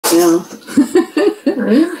Yeah.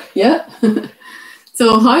 Yeah.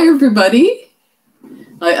 So hi everybody.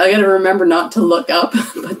 I gotta remember not to look up,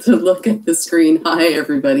 but to look at the screen. Hi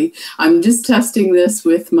everybody. I'm just testing this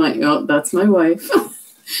with my, oh, that's my wife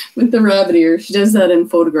with the rabbit ear. She does that in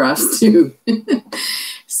photographs too.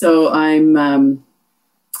 So I'm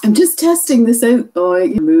just testing this out. Oh, I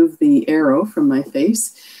remove the arrow from my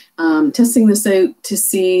face. Testing this out to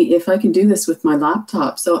see if I can do this with my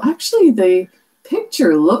laptop. So actually the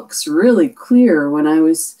picture looks really clear. When I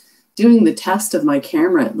was doing the test of my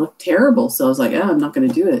camera, it looked terrible. So I was like, I'm not going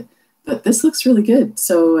to do it. But this looks really good.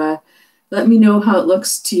 So let me know how it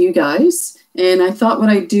looks to you guys. And I thought what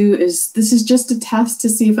I'd do is, this is just a test to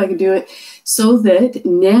see if I can do it, so that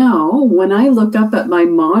now when I look up at my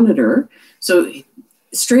monitor, so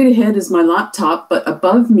straight ahead is my laptop, but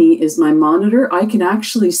above me is my monitor, I can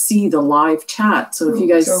actually see the live chat. So if you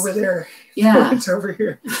guys... It's over there. Yeah. It's over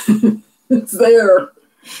here. It's there.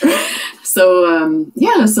 So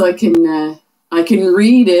yeah, so I can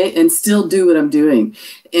read it and still do what I'm doing.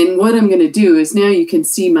 And what I'm going to do is, now you can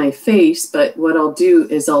see my face, but what I'll do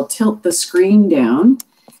is I'll tilt the screen down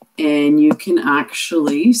and you can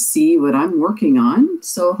actually see what I'm working on.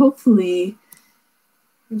 So hopefully,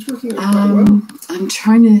 it's working quite well. I'm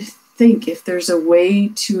trying to think if there's a way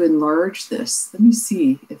to enlarge this. Let me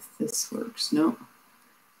see if this works. No.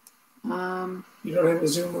 You don't have a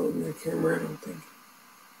zoom mode in the camera, I don't think.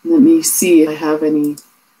 Let me see if I have any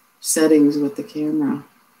settings with the camera.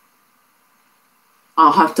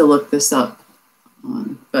 I'll have to look this up.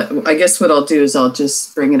 But I guess what I'll do is I'll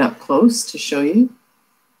just bring it up close to show you.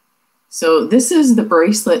 So this is the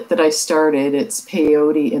bracelet that I started. It's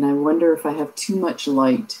Peyote, and I wonder if I have too much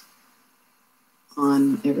light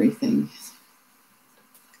on everything.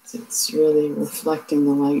 It's really reflecting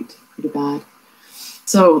the light pretty bad.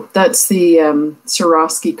 So that's the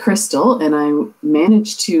Swarovski crystal, and I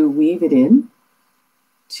managed to weave it in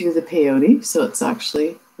to the peyote, so it's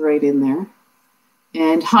actually right in there.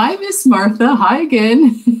 And hi, Miss Martha. Hi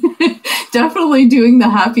again. Definitely doing the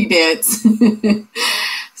happy dance.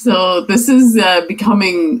 So this is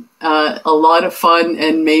becoming a lot of fun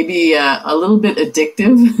and maybe a little bit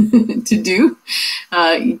addictive to do.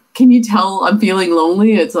 Can you tell I'm feeling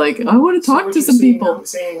lonely? It's like, I want to talk to some people. I'm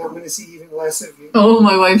saying I'm going to see even less of you. Oh,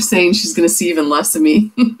 my wife's saying she's going to see even less of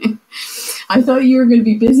me. I thought you were going to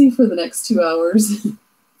be busy for the next 2 hours.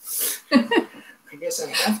 I guess I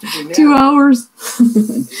have to do now. 2 hours.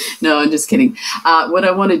 No, I'm just kidding. What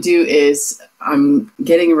I want to do is I'm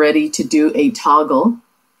getting ready to do a toggle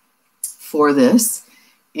for this.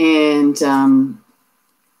 And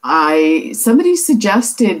somebody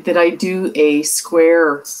suggested that I do a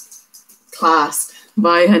square clasp.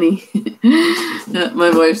 Bye, honey.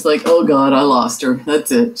 My wife's like, oh God, I lost her.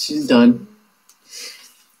 That's it. She's done.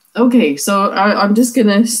 Okay, so I'm just going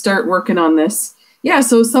to start working on this. Yeah,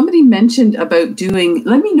 so somebody mentioned about doing,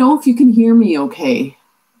 let me know if you can hear me okay,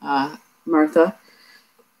 Martha.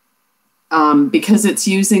 Because it's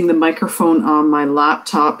using the microphone on my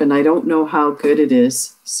laptop and I don't know how good it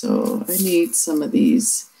is. So I need some of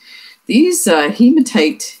these. These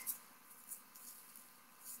hematite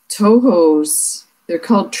Tohos, they're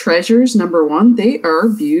called Treasures #1. They are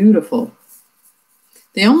beautiful.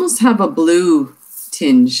 They almost have a blue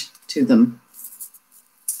tinge to them.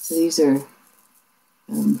 So these are,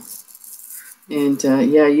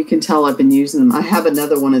 yeah, you can tell I've been using them. I have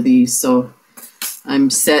another one of these, so I'm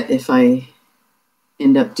set if I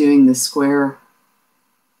end up doing the square.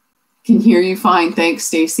 Can hear you fine. Thanks,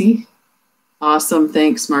 Stacy. Awesome.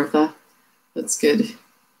 Thanks, Martha. That's good.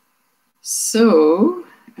 So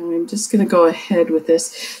I'm just going to go ahead with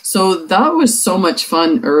this. So that was so much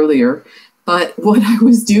fun earlier. But what I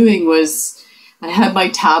was doing was I had my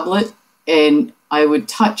tablet and I would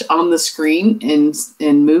touch on the screen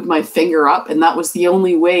and move my finger up. And that was the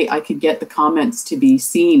only way I could get the comments to be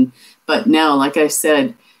seen. But now, like I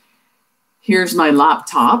said, here's my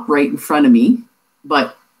laptop right in front of me,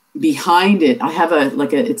 but behind it, I have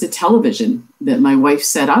it's a television that my wife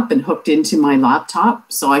set up and hooked into my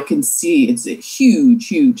laptop. So I can see, it's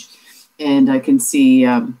huge. And I can see,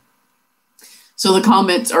 so the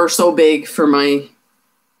comments are so big for my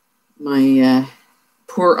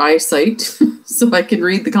poor eyesight. So I can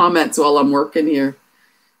read the comments while I'm working here.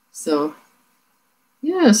 So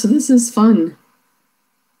yeah, so this is fun.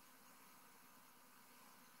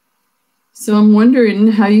 So I'm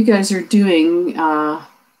wondering how you guys are doing.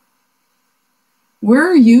 Where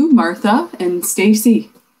are you, Martha and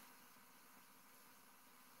Stacy?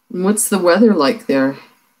 And what's the weather like there?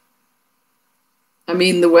 I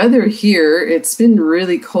mean, the weather here, it's been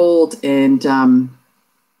really cold and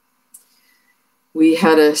We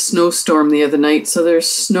had a snowstorm the other night, so there's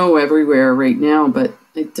snow everywhere right now, but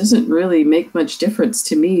it doesn't really make much difference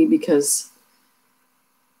to me because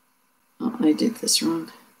I did this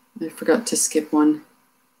wrong. I forgot to skip one.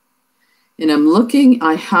 And I'm looking,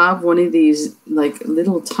 I have one of these like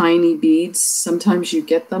little tiny beads. Sometimes you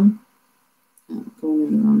get them. I'm going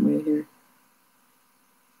in the wrong way here.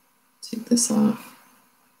 Take this off.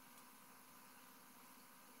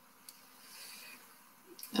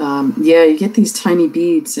 Yeah, you get these tiny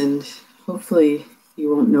beads and hopefully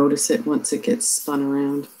you won't notice it once it gets spun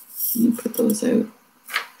around. You put those out.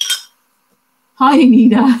 Hi,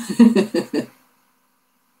 Anita.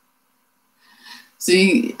 So,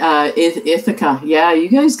 Ithaca. Yeah, you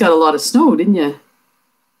guys got a lot of snow, didn't you?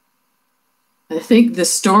 I think the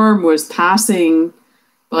storm was passing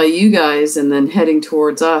by you guys and then heading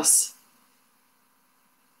towards us.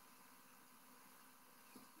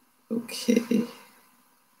 Okay.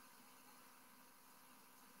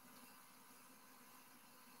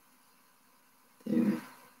 There.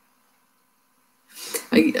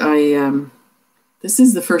 This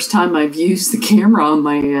is the first time I've used the camera on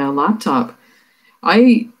my laptop.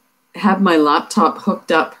 I have my laptop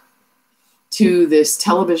hooked up to this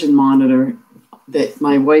television monitor that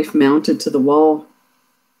my wife mounted to the wall.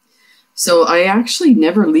 So I actually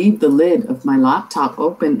never leave the lid of my laptop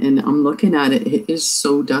open, and I'm looking at it. It is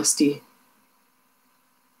so dusty.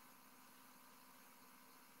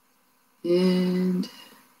 And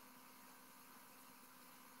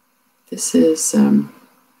this is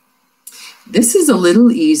a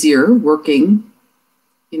little easier working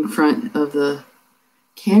in front of the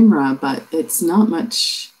camera, but it's not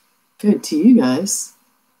much good to you guys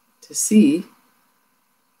to see.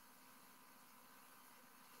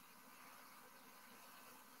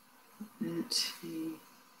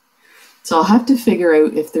 So I'll have to figure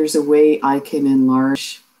out if there's a way I can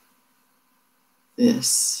enlarge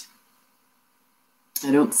this.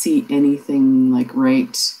 I don't see anything like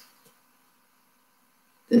right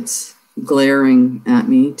that's glaring at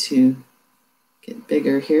me to get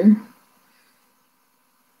bigger here.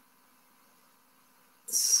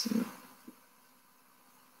 So.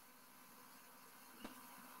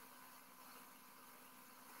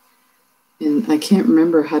 And I can't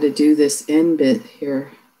remember how to do this end bit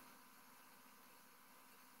here.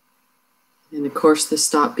 And of course the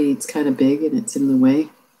stop bead's kind of big and it's in the way.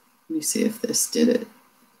 Let me see if this did it.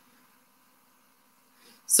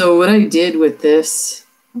 So what I did with this,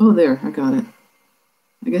 oh there, I got it.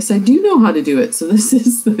 I guess I do know how to do it. So this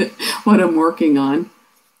is what I'm working on.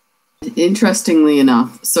 Interestingly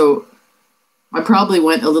enough, so I probably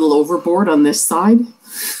went a little overboard on this side.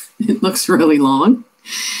 It looks really long.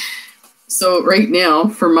 So right now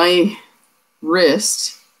for my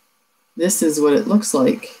wrist, this is what it looks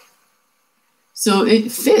like. So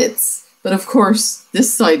it fits, but of course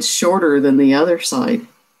this side's shorter than the other side.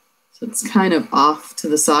 So it's kind of off to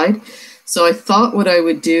the side. So I thought what I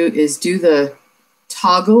would do is do the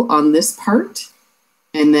toggle on this part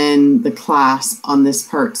and then the clasp on this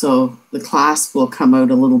part. So the clasp will come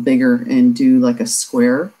out a little bigger and do like a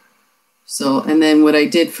square. So, and then what I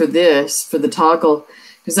did for this, for the toggle,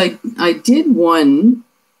 because I did one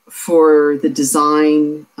for the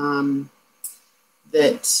design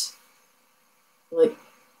that like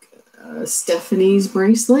Stephanie's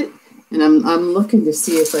bracelet, and I'm looking to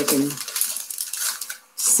see if I can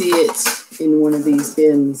see it in one of these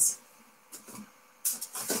bins,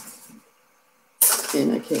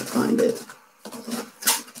 and I can't find it.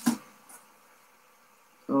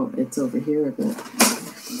 Oh, it's over here a bit.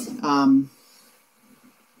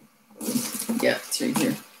 Yeah, it's right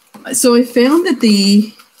here. So I found that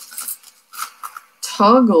the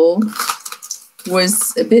toggle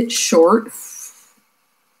was a bit short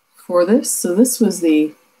for this. So this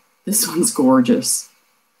one's gorgeous.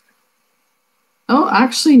 Oh,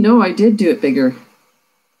 actually, no, I did do it bigger.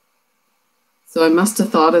 So I must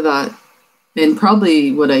have thought of that. And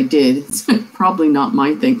probably what I did, it's probably not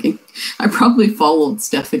my thinking. I probably followed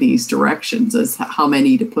Stephanie's directions as how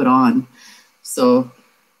many to put on. So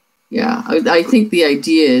yeah, I think the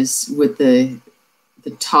idea is with the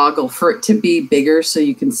toggle for it to be bigger so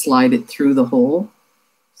you can slide it through the hole.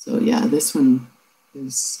 So yeah, this one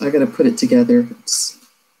is, I got to put it together. It's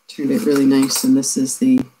turned out really nice. And this is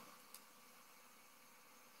the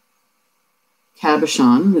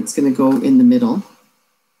cabochon that's going to go in the middle.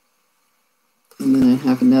 And then I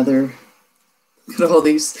have another, look at all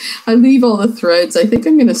these, I leave all the threads. I think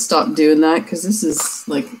I'm going to stop doing that because this is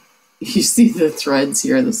like, you see the threads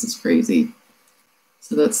here. This is crazy.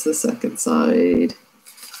 So that's the second side.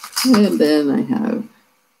 And then I have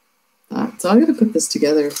that. So I'm going to put this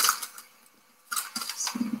together.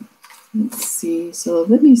 So Let's see. So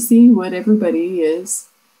let me see what everybody is.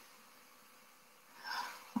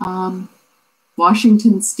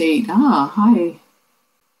 Washington State. Ah, hi.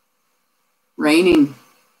 Raining.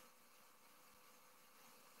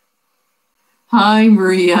 Hi,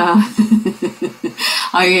 Maria.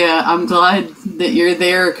 I'm glad that you're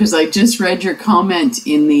there because I just read your comment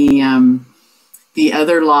in the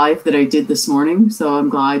other live that I did this morning. So I'm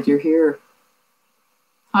glad you're here.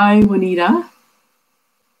 Hi, Juanita.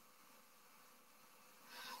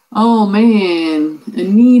 Oh man,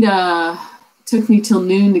 Anita, took me till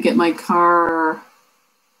noon to get my car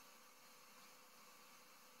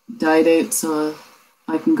died out so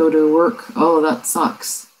I can go to work. Oh, that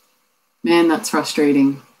sucks. Man, that's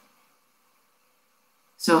frustrating.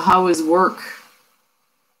 So how is work?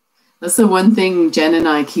 That's the one thing Jen and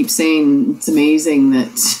I keep saying. It's amazing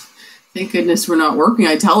that, thank goodness we're not working.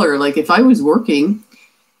 I tell her, like, if I was working,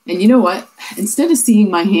 and you know what? Instead of seeing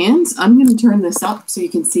my hands, I'm going to turn this up so you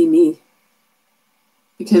can see me.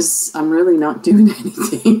 Because I'm really not doing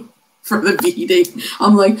anything for the beading.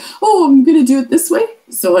 I'm like, oh, I'm going to do it this way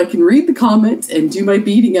so I can read the comments and do my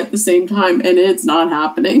beading at the same time, and it's not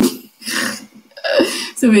happening.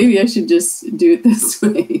 So maybe I should just do it this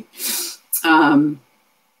way.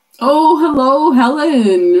 Oh, hello,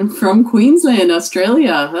 Helen from Queensland,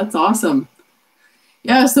 Australia. That's awesome.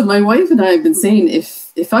 Yeah, so my wife and I have been saying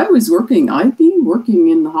if I was working, I'd be working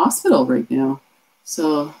in the hospital right now.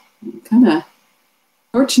 So I'm kind of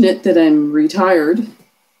fortunate that I'm retired.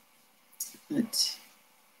 But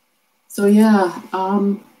so yeah,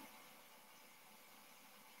 I'm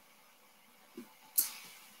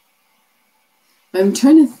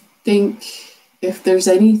trying to think if there's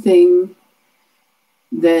anything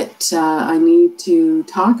that I need to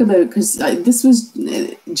talk about, because this was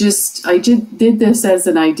just, I did this as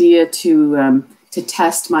an idea to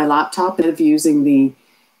test my laptop of using the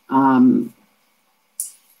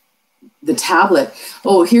tablet.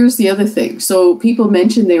 Oh, here's the other thing. So people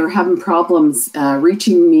mentioned they were having problems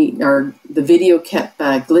reaching me, or the video kept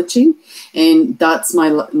glitching, and that's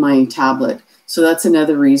my tablet. So that's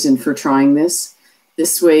another reason for trying this.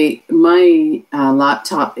 This way, my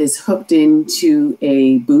laptop is hooked into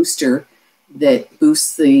a booster that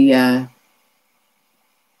boosts the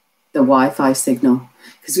Wi-Fi signal,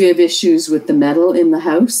 because we have issues with the metal in the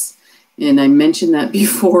house. And I mentioned that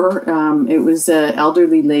before. It was an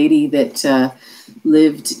elderly lady that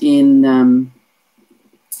lived in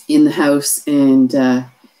the house, and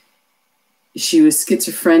she was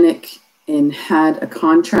schizophrenic and had a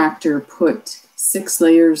contractor put 6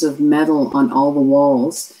 layers of metal on all the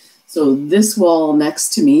walls. So this wall next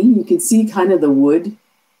to me, you can see kind of the wood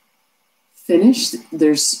finish.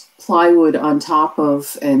 There's plywood on top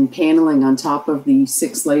of and paneling on top of the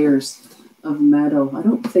 6 layers of metal. I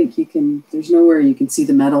don't think you can, there's nowhere you can see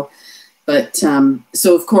the metal. But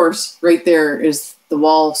so of course, right there is the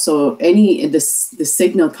wall. So the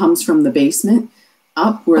signal comes from the basement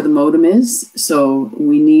up where the modem is. So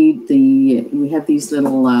we have these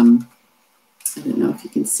little, I don't know if you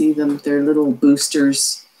can see them. They're little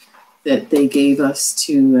boosters that they gave us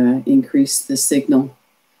to increase the signal.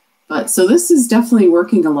 But so this is definitely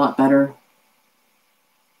working a lot better.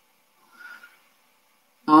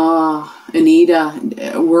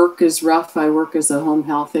 Anita, work is rough. I work as a home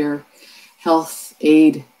health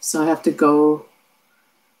aide, so I have to go.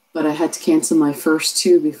 But I had to cancel my first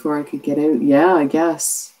 2 before I could get out. Yeah, I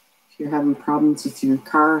guess if you're having problems with your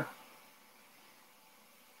car.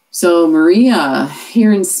 So Maria,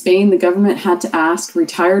 here in Spain, the government had to ask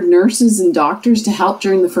retired nurses and doctors to help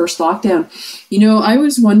during the first lockdown. You know, I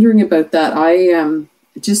was wondering about that.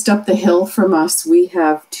 Just up the hill from us, we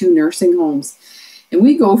have 2 nursing homes, and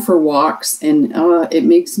we go for walks, and it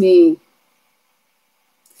makes me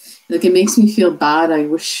feel bad. I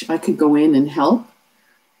wish I could go in and help,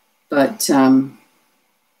 but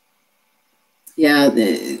yeah,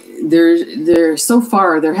 there so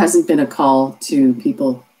far there hasn't been a call to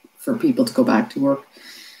people for people to go back to work.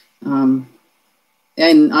 And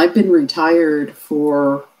I've been retired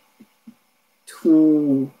for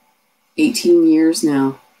 18 years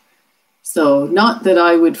now. So not that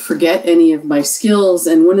I would forget any of my skills.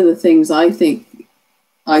 And one of the things I think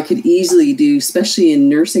I could easily do, especially in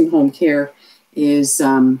nursing home care, is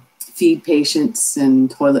feed patients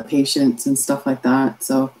and toilet patients and stuff like that.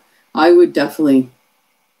 So I would definitely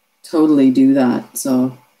totally do that.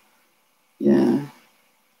 So yeah.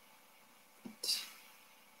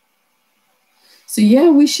 So yeah,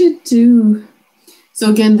 we should do. So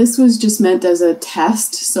again, this was just meant as a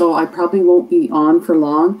test, so I probably won't be on for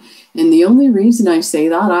long. And the only reason I say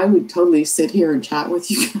that, I would totally sit here and chat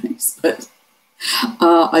with you guys, but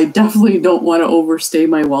I definitely don't want to overstay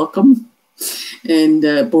my welcome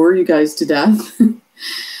and bore you guys to death.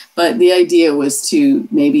 But the idea was to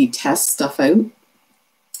maybe test stuff out.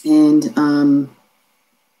 And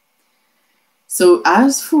so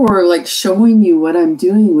as for like showing you what I'm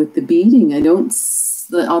doing with the beading,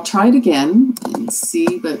 I'll try it again and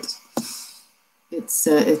see, but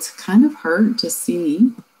it's kind of hard to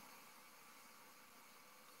see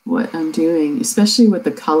what I'm doing, especially with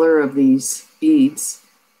the color of these beads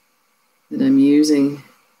that I'm using.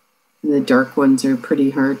 The dark ones are pretty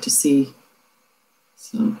hard to see.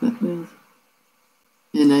 So that will,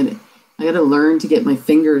 and I got to learn to get my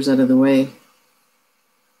fingers out of the way.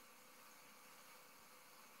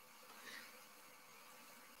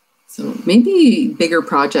 So maybe bigger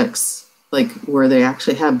projects, like where they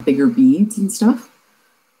actually have bigger beads and stuff.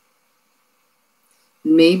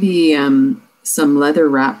 Maybe some leather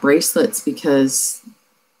wrap bracelets, because,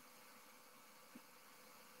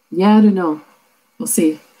 yeah, I don't know. We'll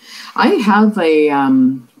see. I have a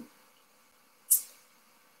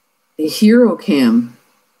Hero Cam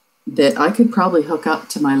that I could probably hook up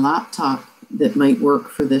to my laptop that might work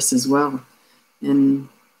for this as well, and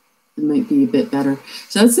it might be a bit better.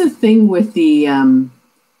 So that's the thing with the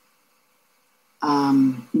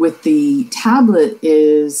tablet,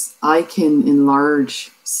 is I can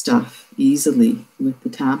enlarge stuff easily with the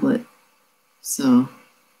tablet. So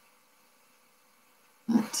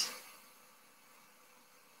that.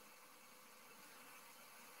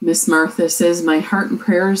 Miss Martha says, my heart and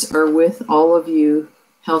prayers are with all of you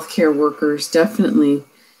healthcare workers, definitely.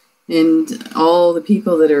 And all the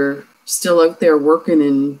people that are still out there working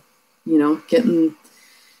and, you know, getting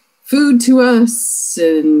food to us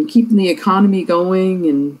and keeping the economy going.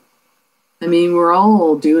 And I mean, we're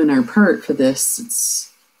all doing our part for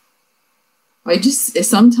this.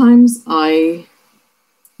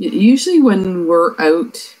 Usually when we're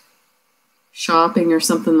out shopping or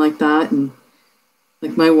something like that, and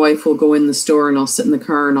like my wife will go in the store and I'll sit in the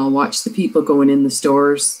car and I'll watch the people going in the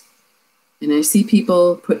stores. And I see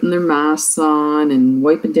people putting their masks on and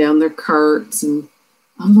wiping down their carts. And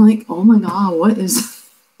I'm like, oh my God,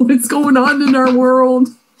 what's going on in our world?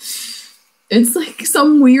 It's like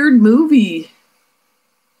some weird movie,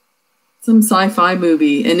 some sci-fi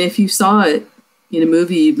movie. And if you saw it in a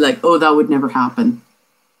movie, you'd be like, oh, that would never happen.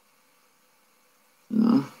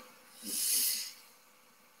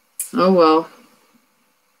 Oh well.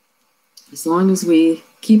 As long as we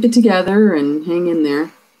keep it together and hang in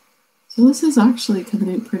there. So this is actually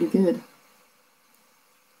coming out pretty good.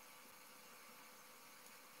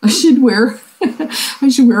 I should wear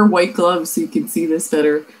white gloves so you can see this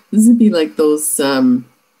better. This would be like those,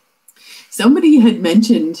 somebody had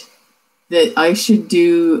mentioned that I should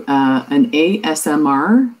do an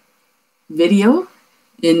ASMR video.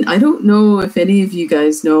 And I don't know if any of you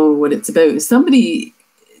guys know what it's about.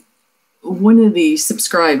 One of the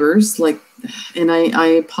subscribers, and I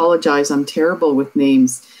apologize, I'm terrible with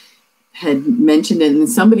names, had mentioned it, and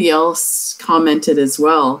somebody else commented as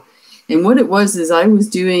well. And what it was is I was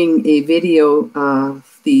doing a video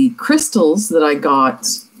of the crystals that I got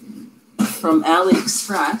from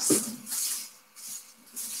AliExpress.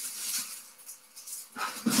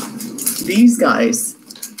 These guys.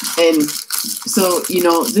 And so, you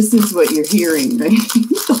know, this is what you're hearing, right?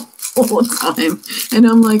 All the time. And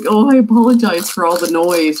I'm like, oh, I apologize for all the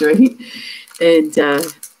noise, right? And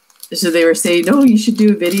so they were saying, no, you should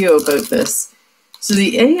do a video about this. So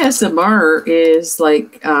the ASMR is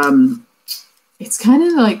like, it's kind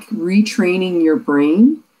of like retraining your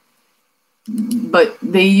brain. But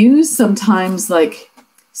they use sometimes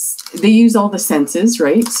they use all the senses,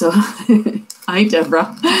 right? So, hi,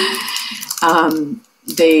 Deborah.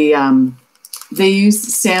 They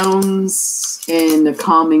use sounds and a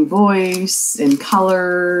calming voice and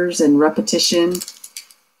colors and repetition.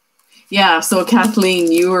 Yeah, so Kathleen,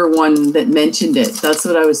 you were one that mentioned it. That's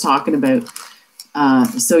what I was talking about.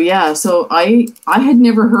 So I had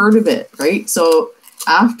never heard of it, right? So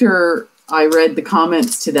after I read the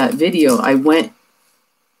comments to that video, I went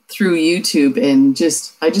through YouTube and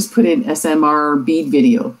I just put in SMR bead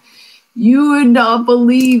video. You would not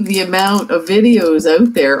believe the amount of videos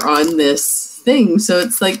out there on this thing. So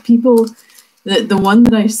it's like people, the one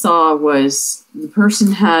that I saw was the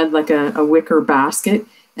person had like a wicker basket,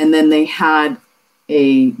 and then they had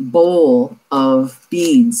a bowl of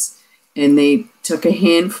beads, and they took a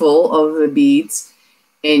handful of the beads,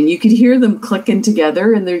 and you could hear them clicking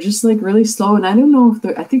together, and they're just like really slow. And I don't know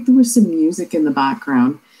I think there was some music in the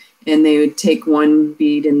background, and they would take one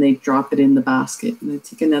bead and they'd drop it in the basket, and they'd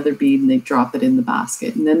take another bead and they'd drop it in the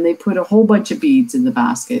basket, and then they put a whole bunch of beads in the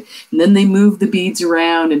basket, and then they move the beads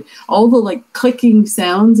around, and all the like clicking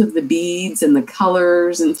sounds of the beads and the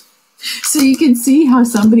colors, and so you can see how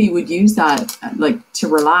somebody would use that like to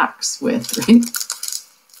relax with, right?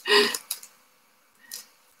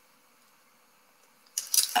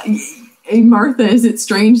 Hey Martha, is it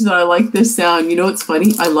strange that I like this sound? You know, it's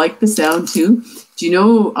funny. I like the sound too. Do you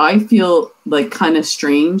know, I feel like kind of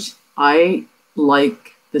strange. I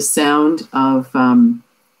like the sound of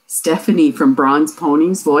Stephanie from Bronze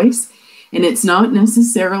Pony's voice. And it's not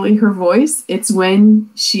necessarily her voice. It's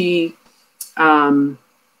when she, like,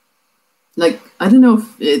 I don't know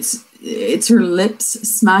if it's her lips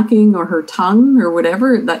smacking or her tongue or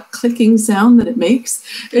whatever, that clicking sound that it makes.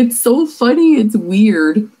 It's so funny. It's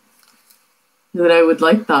weird that I would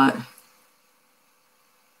like that.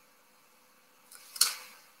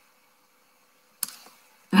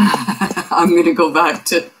 I'm going to go back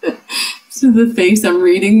to the face. I'm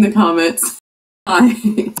reading the comments. Hi.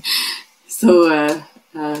 So,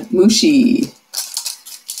 Mushi.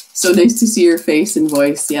 So nice to see your face and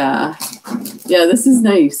voice. Yeah. Yeah, this is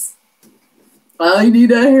nice. I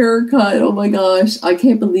need a haircut. Oh my gosh. I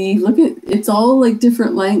can't believe. Look at, it's all like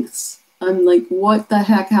different lengths. I'm like, what the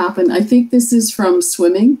heck happened? I think this is from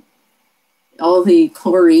swimming. All the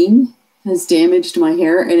chlorine has damaged my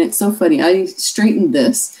hair, and it's so funny. I straightened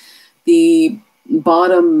this. The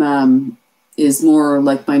bottom is more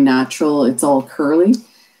like my natural. It's all curly.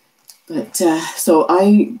 But so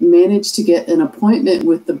I managed to get an appointment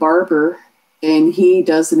with the barber, and he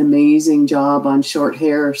does an amazing job on short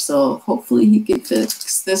hair. So hopefully he can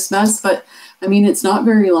fix this mess. But I mean, it's not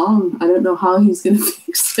very long. I don't know how he's going to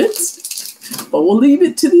fix it, but we'll leave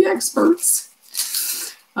it to the experts.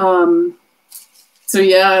 So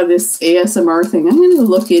yeah, this ASMR thing, I'm going to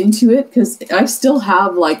look into it because I still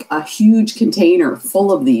have like a huge container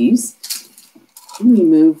full of these. Let me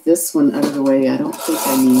move this one out of the way. I don't think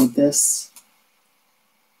I need this.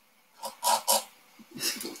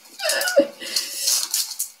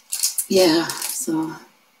 Yeah, so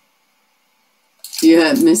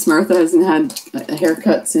yeah, Miss Martha hasn't had a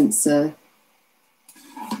haircut since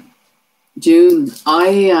June.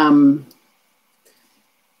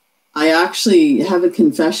 I actually have a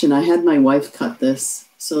confession. I had my wife cut this,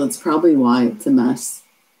 so that's probably why it's a mess.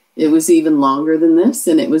 It was even longer than this,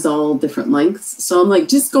 and it was all different lengths. So I'm like,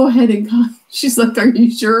 just go ahead and cut. She's like, are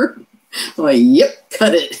you sure? I'm like, yep,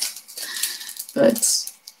 cut it.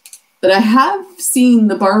 But I have seen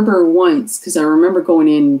the barber once, because I remember going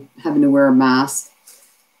in having to wear a mask.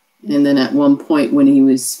 And then at one point when he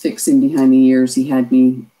was fixing behind the ears, he had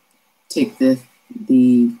me take the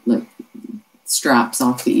like straps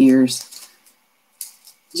off the ears.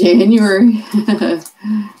 January.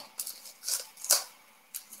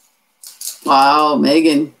 Wow,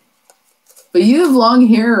 Megan. But you have long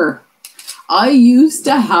hair. I used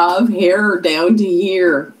to have hair down to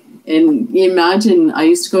here. And imagine, I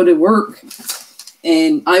used to go to work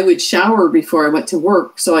and I would shower before I went to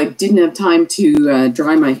work. So I didn't have time to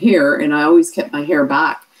dry my hair, and I always kept my hair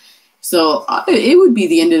back. So it would be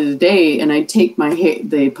the end of the day, and I'd take my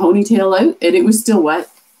the ponytail out, and it was still wet.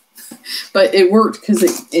 But it worked because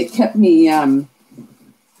it kept me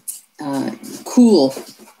cool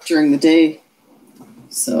during the day.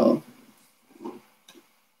 So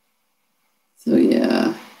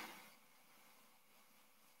yeah.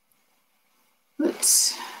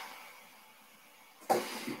 But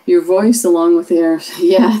your voice along with your,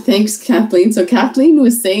 yeah, thanks Kathleen. So Kathleen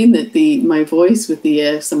was saying that my voice with the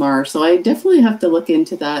ASMR, so I definitely have to look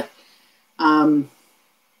into that.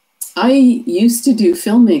 I used to do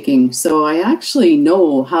filmmaking, so I actually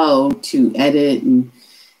know how to edit and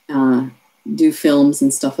do films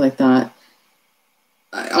and stuff like that.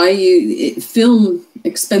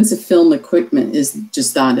 Expensive film equipment is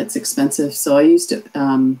just that, it's expensive. So I used to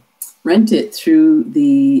rent it through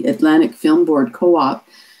the Atlantic Film Board Co-op,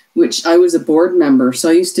 which I was a board member. So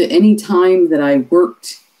I used to, any time that I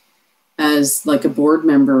worked as like a board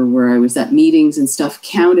member where I was at meetings and stuff,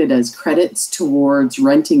 counted as credits towards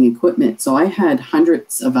renting equipment. So I had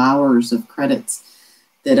hundreds of hours of credits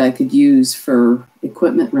that I could use for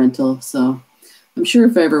equipment rental. So I'm sure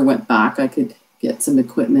if I ever went back, I could get some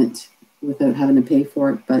equipment without having to pay for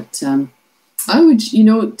it. But I would,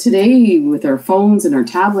 today with our phones and our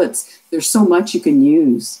tablets, there's so much you can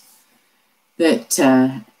use that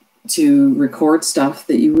to record stuff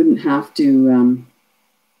that you wouldn't have to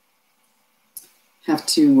have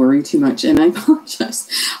to worry too much. And I apologize.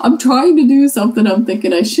 I'm trying to do something. I'm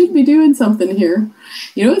thinking I should be doing something here.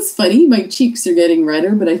 You know, it's funny. My cheeks are getting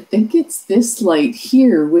redder, but I think it's this light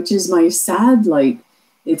here, which is my sad light.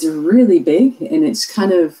 It's really big and it's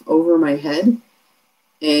kind of over my head.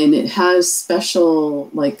 And it has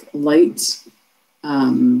special like light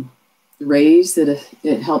rays that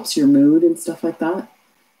it helps your mood and stuff like that.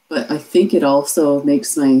 But I think it also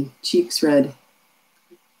makes my cheeks red.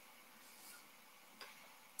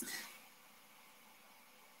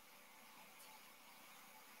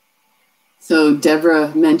 So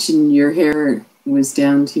Deborah mentioned your hair was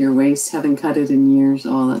down to your waist, haven't cut it in years.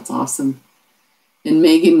 Oh, that's awesome. And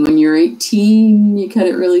Megan, when you're 18, you cut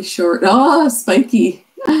it really short. Oh, spiky.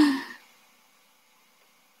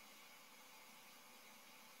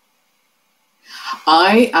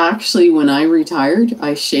 I actually, when I retired,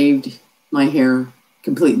 I shaved my hair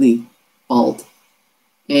completely bald.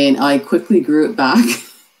 And I quickly grew it back.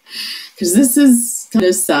 Because this is kind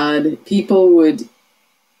of sad. People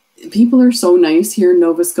are so nice here in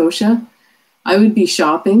Nova Scotia. I would be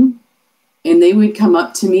shopping and they would come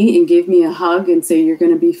up to me and give me a hug and say, "You're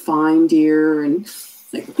going to be fine, dear." And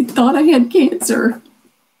I thought I had cancer.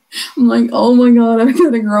 I'm like, oh my God, I've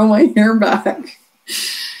got to grow my hair back.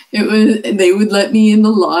 They would let me in the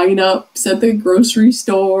lineups at the grocery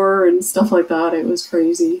store and stuff like that. It was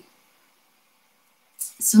crazy.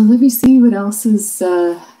 So let me see what else is,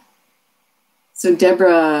 so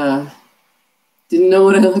Deborah didn't know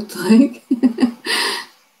what I looked like.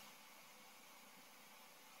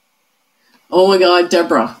 Oh my God,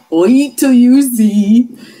 Deborah, wait till you see.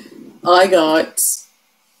 I got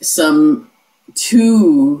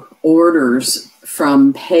two orders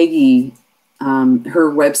from Peggy.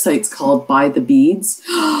 Her website's called Buy the Beads.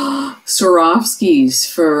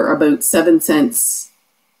 Swarovskis for about 7 cents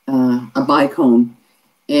a bicone.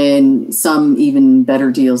 And some even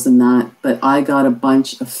better deals than that. But I got a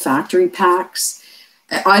bunch of factory packs.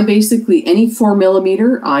 I basically, any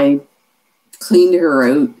 4mm, I cleaned her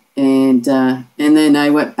out. And then I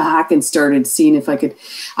went back and started seeing if I could.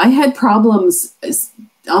 I had problems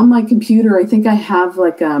on my computer. I think I have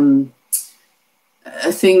like a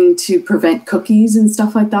thing to prevent cookies and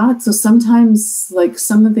stuff like that. So sometimes, like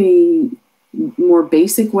some of the more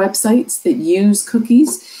basic websites that use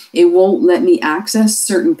cookies, it won't let me access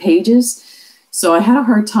certain pages. So I had a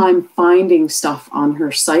hard time finding stuff on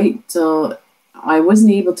her site. So I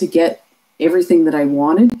wasn't able to get everything that I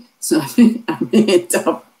wanted. So I made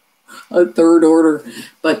up a third order,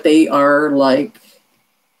 but they are like,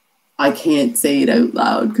 I can't say it out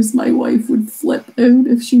loud because my wife would flip out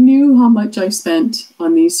if she knew how much I spent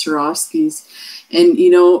on these Swarovskis. And, you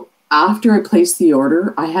know, after I placed the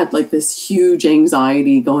order, I had like this huge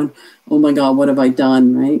anxiety going, oh my God, what have I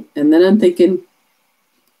done, right? And then I'm thinking,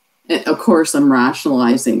 of course, I'm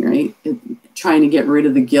rationalizing, right? Trying to get rid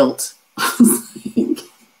of the guilt.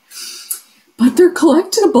 But they're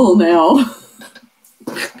collectible now.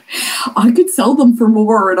 I could sell them for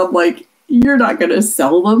more. And I'm like, you're not going to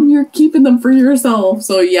sell them. You're keeping them for yourself.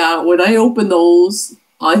 So yeah, when I open those,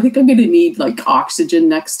 I think I'm going to need like oxygen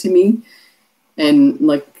next to me and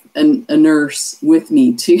like a nurse with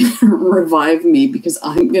me to revive me because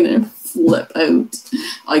I'm going to flip out.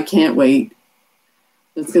 I can't wait.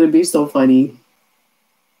 It's going to be so funny.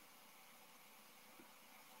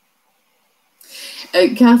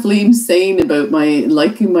 Kathleen's saying about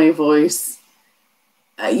liking my voice.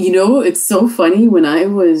 You know, it's so funny. When I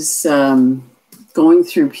was going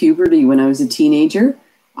through puberty, when I was a teenager,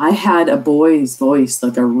 I had a boy's voice,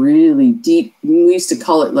 like a really deep, we used to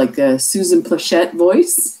call it like a Susan Plachette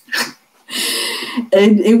voice.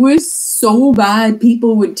 And it was so bad.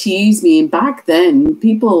 People would tease me. And back then,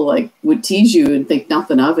 people like would tease you and think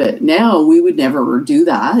nothing of it. Now, we would never do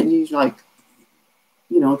that. You like,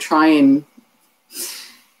 you know, try and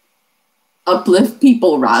uplift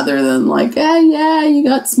people rather than like, yeah, you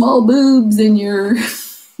got small boobs and you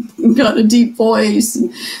got a deep voice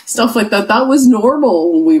and stuff like that. That was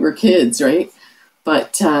normal when we were kids, right?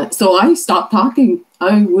 But so I stopped talking.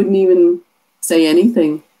 I wouldn't even say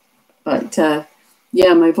anything. But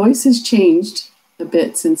yeah, my voice has changed a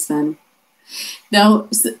bit since then. Now,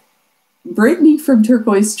 Brittany from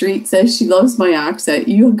Turquoise Street says she loves my accent.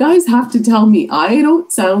 You guys have to tell me. I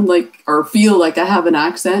don't sound like or feel like I have an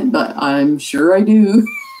accent, but I'm sure I do.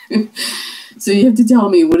 So you have to tell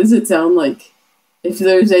me, what does it sound like? If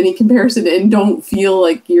there's any comparison, and don't feel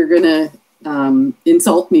like you're going to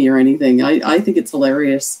insult me or anything. I think it's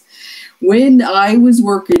hilarious. When I was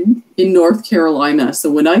working in North Carolina,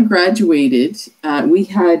 so when I graduated, we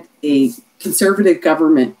had a conservative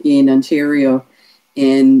government in Ontario.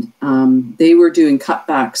 and they were doing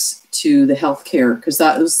cutbacks to the healthcare because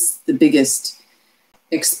that was the biggest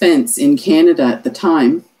expense in Canada at the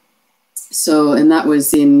time. So, and that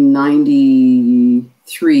was in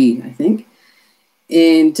 93, I think.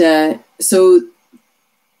 And so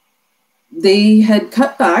they had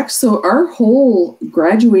cutbacks. So our whole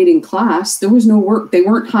graduating class, there was no work. They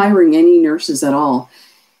weren't hiring any nurses at all.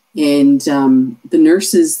 And the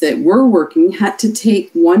nurses that were working had to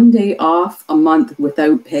take 1 day off a month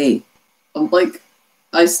without pay. Like,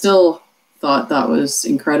 I still thought that was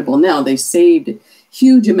incredible. Now they saved a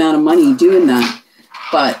huge amount of money doing that.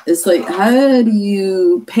 But it's like, how do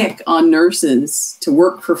you pick on nurses to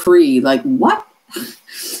work for free? Like, what?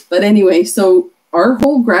 But anyway, so our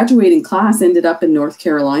whole graduating class ended up in North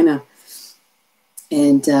Carolina.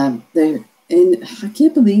 And and I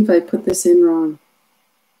can't believe I put this in wrong.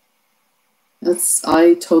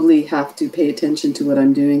 I totally have to pay attention to what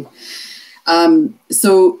I'm doing.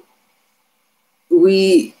 So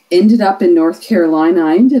we ended up in North Carolina.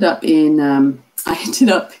 I ended up in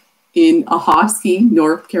Ahoskie,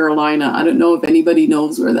 North Carolina. I don't know if anybody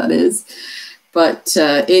knows where that is, but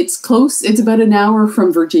it's close. It's about an hour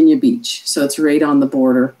from Virginia Beach, so it's right on the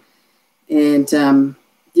border. And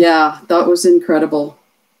yeah, that was incredible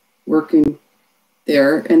working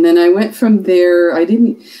there. And then I went from there. I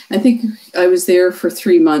think I was there for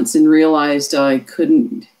 3 months and realized I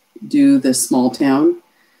couldn't do the small town.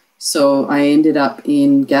 So I ended up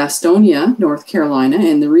in Gastonia, North Carolina.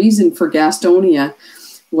 And the reason for Gastonia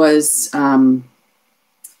was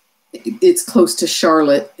it's close to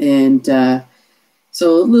Charlotte, and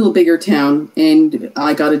so a little bigger town. And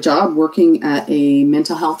I got a job working at a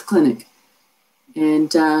mental health clinic.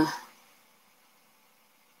 And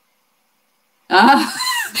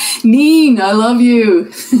Neen, I love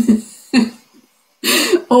you.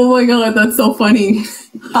 Oh my God, that's so funny.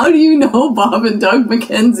 How do you know Bob and Doug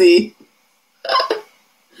McKenzie?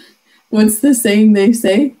 What's the saying they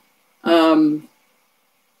say?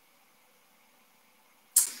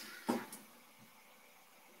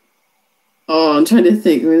 Oh, I'm trying to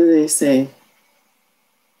think. What do they say?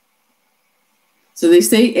 So they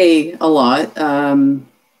say a lot.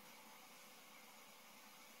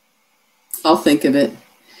 I'll think of it.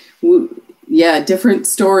 Yeah, different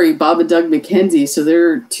story. Bob and Doug McKenzie. So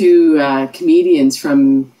they're two comedians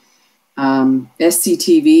from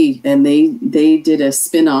SCTV, and they did a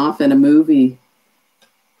spin-off and a movie.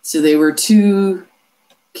 So they were two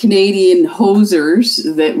Canadian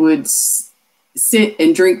hosers that would sit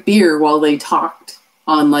and drink beer while they talked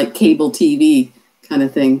on like cable TV kind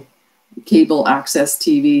of thing, cable access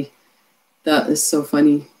TV. That is so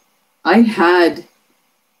funny. I had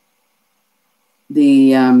they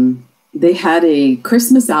had a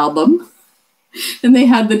Christmas album, and they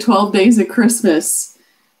had the 12 Days of Christmas.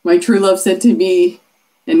 My true love sent to me,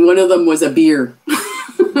 and one of them was a beer.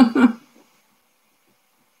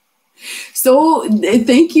 So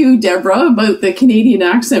thank you, Deborah, about the Canadian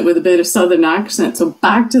accent with a bit of Southern accent. So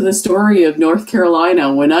back to the story of North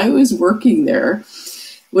Carolina. When I was working there,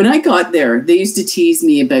 when I got there, they used to tease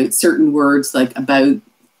me about certain words, like about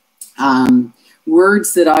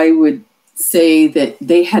words that I would say that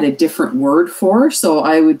they had a different word for. So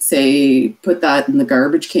I would say, put that in the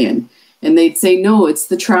garbage can. And they'd say, no, it's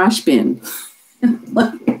the trash bin.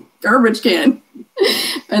 Like, garbage can.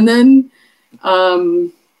 And then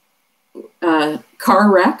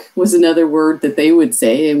car wreck was another word that they would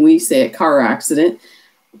say, and we say a car accident.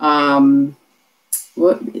 What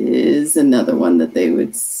is another one that they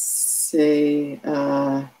would say?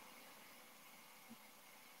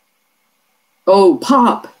 Oh,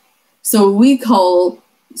 pop. So we call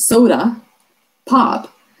soda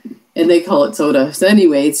pop, and they call it soda. So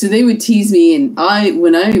anyway, so they would tease me, and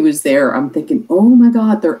when I was there, I'm thinking, oh my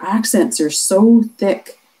God, their accents are so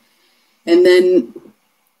thick. And then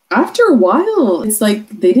after a while, it's like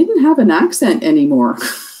they didn't have an accent anymore.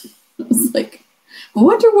 I was like, I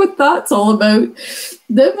wonder what that's all about.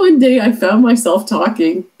 Then one day I found myself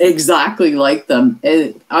talking exactly like them.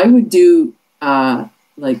 And I would do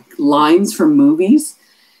like lines from movies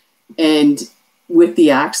and with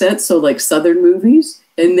the accent, so like Southern movies.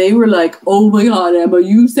 And they were like, oh my God, Emma,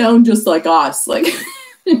 you sound just like us. Like,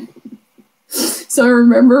 so I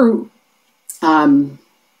remember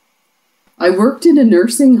I worked in a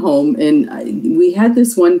nursing home, and we had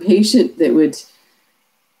this one patient that would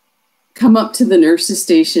come up to the nurse's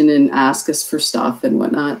station and ask us for stuff and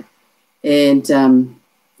whatnot. And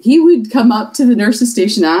he would come up to the nurse's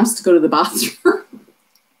station, ask to go to the bathroom.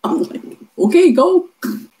 I'm like, okay, go.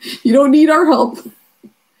 You don't need our help.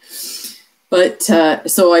 But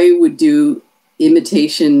so I would do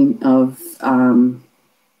imitation of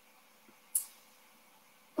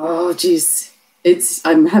Oh, geez.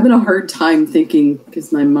 I'm having a hard time thinking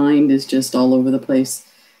because my mind is just all over the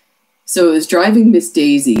place. So it was driving Miss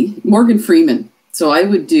Daisy, Morgan Freeman. So I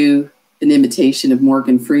would do an imitation of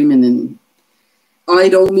Morgan Freeman, and I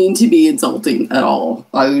don't mean to be insulting at all.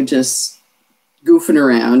 I was just goofing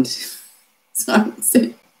around. So I would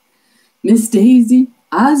say, Miss Daisy,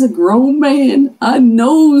 I's a grown man. I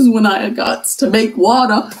knows when I got to make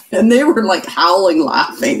water. And they were like howling,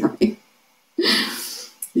 laughing, right?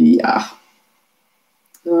 Yeah.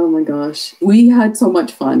 Oh my gosh. We had so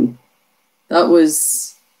much fun. I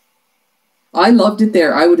loved it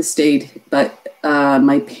there. I would have stayed, but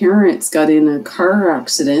my parents got in a car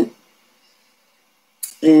accident,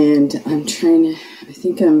 and I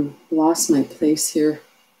think I'm lost my place here.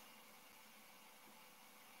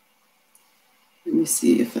 Let me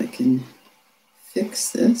see if I can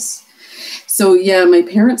fix this. So yeah, my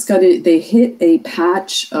parents got it. They hit a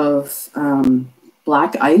patch of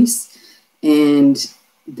black ice, and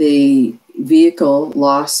the vehicle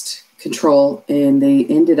lost control, and they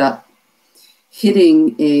ended up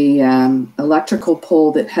hitting a electrical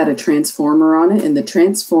pole that had a transformer on it, and the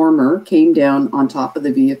transformer came down on top of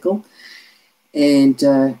the vehicle, and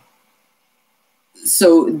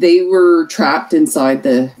so they were trapped inside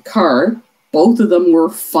the car. Both of them were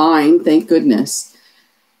fine, thank goodness.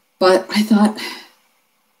 But I thought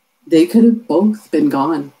they could have both been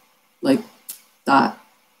gone like that.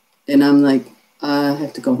 And I'm like, I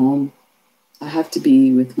have to go home. I have to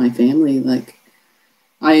be with my family. Like,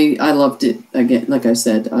 I loved it. Again, like I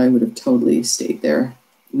said, I would have totally stayed there.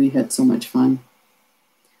 We had so much fun.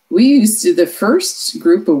 The first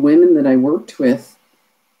group of women that I worked with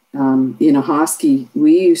in a hosky,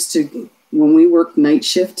 when we worked night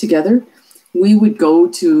shift together, we would go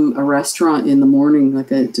to a restaurant in the morning, like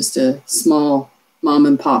just a small mom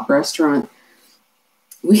and pop restaurant.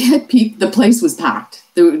 We had the place was packed.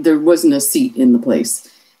 There wasn't a seat in the place.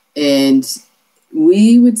 And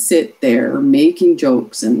we would sit there making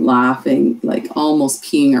jokes and laughing, like almost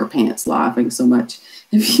peeing our pants, laughing so much.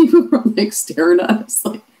 And people were like staring at us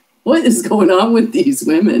like, what is going on with these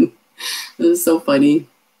women? It was so funny.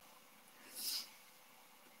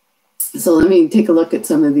 So let me take a look at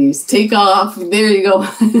some of these. Take off. There you go.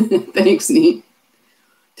 Thanks, Neat.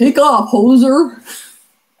 Take off, hoser.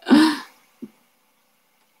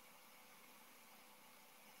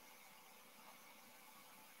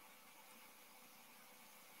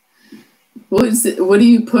 What do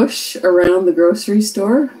you push around the grocery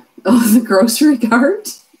store? Oh, the grocery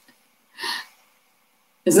cart?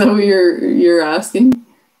 Is that what you're asking?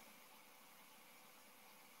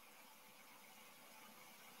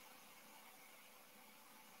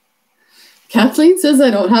 Kathleen says I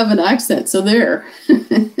don't have an accent, so there.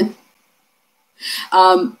 You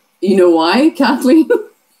know why, Kathleen?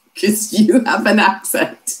 Because you have an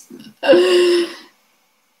accent. Isn't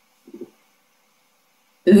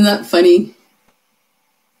that funny?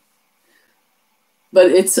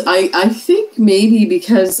 But I think maybe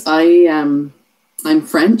because I'm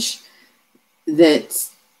French, that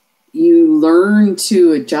you learn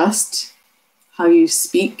to adjust how you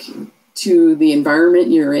speak to the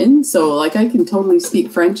environment you're in. So like I can totally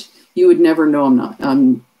speak French. You would never know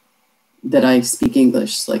that I speak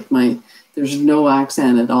English. Like there's no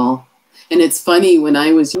accent at all. And it's funny, when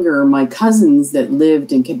I was younger, my cousins that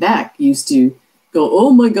lived in Quebec used to go,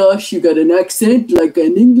 oh my gosh, you got an accent like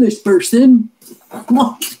an English person.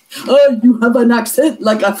 Oh, you have an accent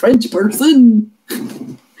like a French person.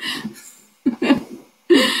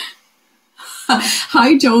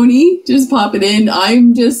 Hi, Joni. Just popping in.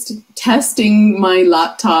 I'm just testing my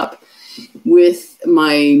laptop with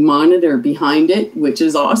my monitor behind it, which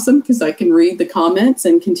is awesome because I can read the comments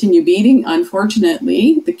and continue beating.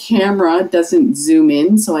 Unfortunately, the camera doesn't zoom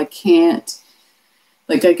in, so I can't.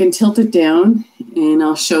 Like, I can tilt it down and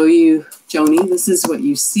I'll show you, Joni. This is what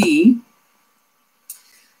you see.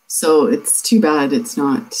 So it's too bad it's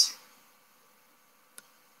not.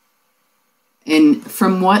 And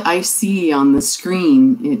from what I see on the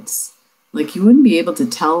screen, it's like you wouldn't be able to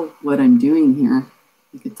tell what I'm doing here.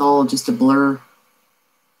 Like it's all just a blur.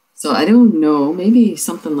 So I don't know, maybe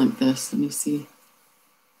something like this. Let me see.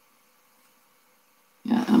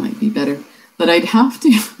 Yeah, that might be better. But I'd have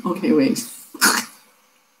to, okay, wait.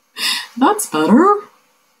 That's better.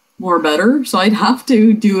 More better. So I'd have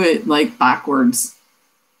to do it like backwards.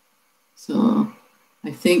 So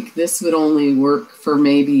I think this would only work for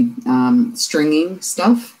maybe stringing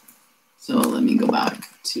stuff. So let me go back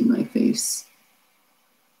to my face.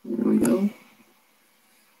 There we go.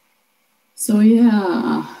 So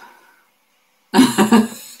yeah.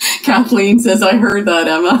 Kathleen says, I heard that,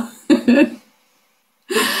 Emma.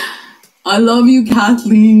 I love you,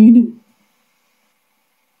 Kathleen.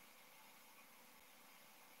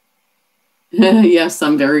 Yes,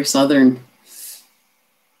 I'm very Southern.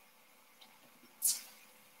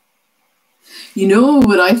 You know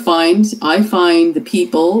what I find? I find the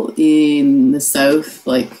people in the South,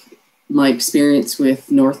 like my experience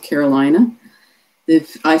with North Carolina,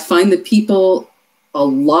 I find the people a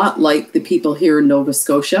lot like the people here in Nova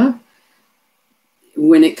Scotia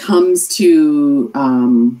when it comes to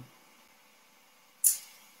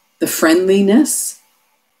the friendliness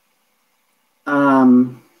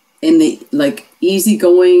and the like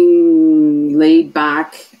easygoing, laid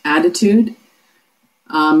back attitude.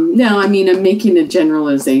 Now, I mean, I'm making a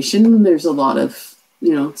generalization. There's a lot of,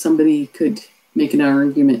 somebody could make an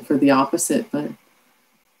argument for the opposite, but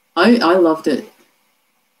I loved it.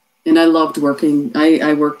 And I loved working.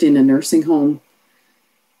 I worked in a nursing home.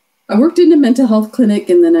 I worked in a mental health clinic,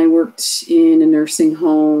 and then I worked in a nursing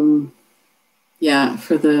home,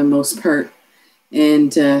 for the most part.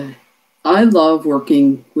 And I love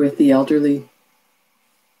working with the elderly.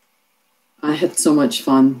 I had so much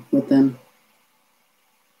fun with them.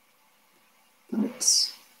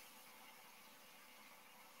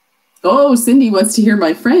 Oh, Cindy wants to hear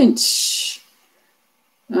my French.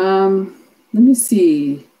 Let me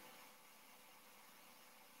see.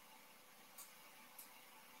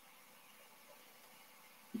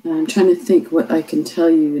 I'm trying to think what I can tell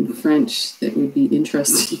you in French that would be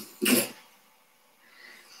interesting.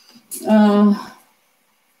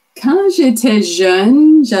 Quand j'étais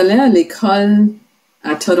jeune, j'allais à l'école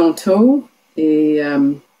à Toronto et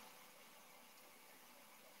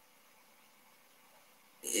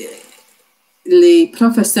les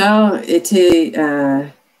professeurs étaient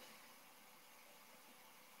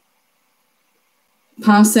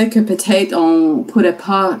pensaient que peut-être on ne pourrait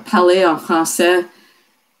pas parler en français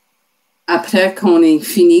après qu'on ait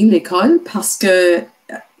fini l'école parce que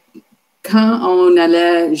quand on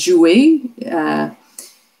allait jouer,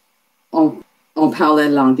 on parlait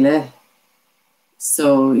l'anglais.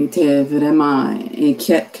 So, il était vraiment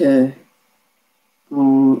inquiet que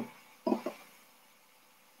on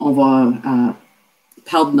va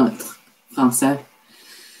perdre notre français.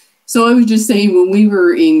 So I was just saying, when we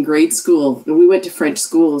were in grade school, when we went to French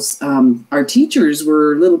schools, our teachers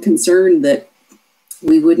were a little concerned that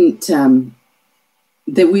we wouldn't,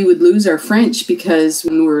 that we would lose our French because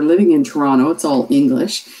when we were living in Toronto, it's all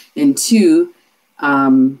English. And two,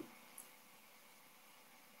 when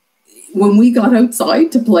we got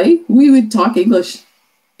outside to play, we would talk English.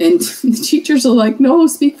 And the teachers are like, no,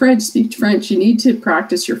 speak French, speak French. You need to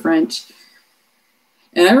practice your French.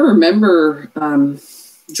 And I remember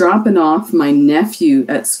dropping off my nephew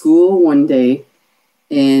at school one day,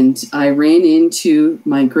 and I ran into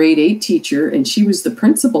my grade 8 teacher, and she was the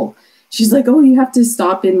principal. She's like, oh, you have to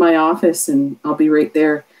stop in my office, and I'll be right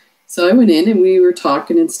there. So I went in, and we were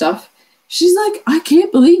talking and stuff. She's like, I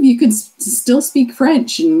can't believe you can still speak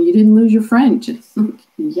French, and you didn't lose your French. And I'm like,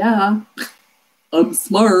 yeah, I'm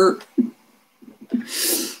smart.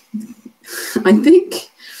 I think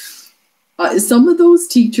some of those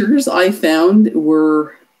teachers I found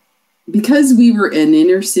were, because we were an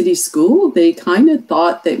inner city school, they kind of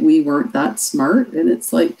thought that we weren't that smart. And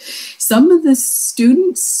it's like some of the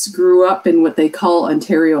students grew up in what they call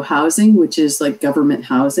Ontario housing, which is like government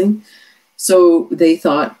housing. So they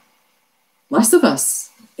thought less of us.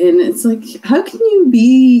 And it's like, how can you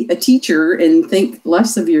be a teacher and think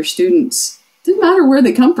less of your students? Doesn't matter where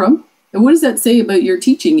they come from. And what does that say about your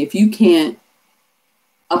teaching if you can't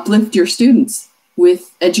uplift your students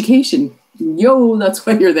with education? Yo, that's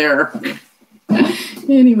why you're there.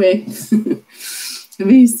 Anyway, let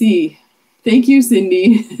me see. Thank you,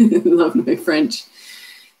 Cindy. Love my French.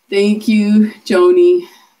 Thank you, Joni.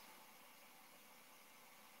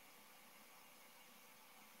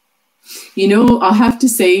 You know, I'll have to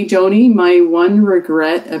say, Joni, my one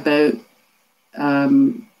regret about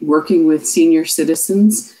working with senior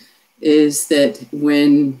citizens is that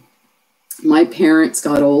when my parents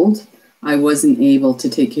got old, I wasn't able to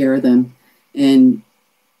take care of them. And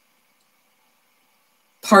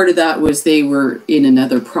part of that was they were in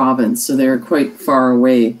another province, so they were quite far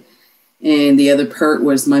away. And the other part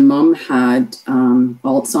was my mom had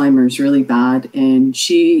Alzheimer's really bad, and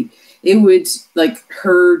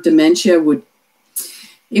her dementia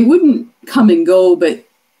it wouldn't come and go, but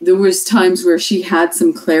there was times where she had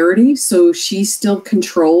some clarity, so she still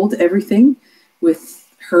controlled everything with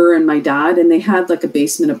her and my dad, and they had like a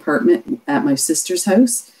basement apartment at my sister's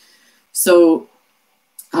house. So,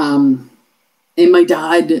 and my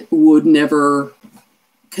dad would never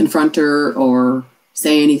confront her or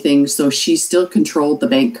say anything. So she still controlled the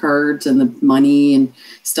bank cards and the money and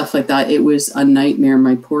stuff like that. It was a nightmare.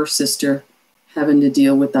 My poor sister having to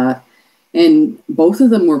deal with that. And both of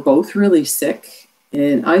them were both really sick.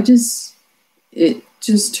 And it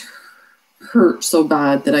just hurt so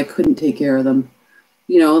bad that I couldn't take care of them.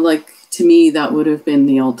 You know, like to me, that would have been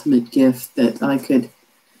the ultimate gift that I could.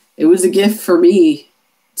 It was a gift for me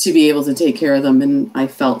to be able to take care of them. And I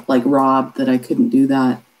felt like robbed that I couldn't do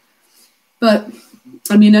that. But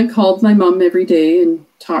I mean, I called my mom every day and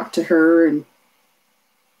talked to her, and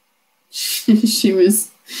she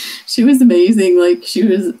was amazing. Like, she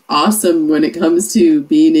was awesome when it comes to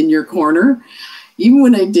being in your corner. Even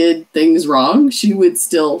when I did things wrong, she would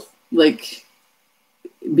still like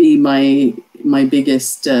be my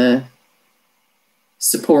biggest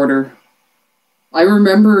supporter. I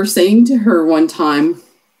remember saying to her one time,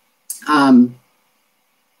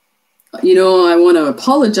 you know, I want to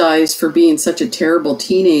apologize for being such a terrible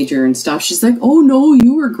teenager and stuff. She's like, oh no,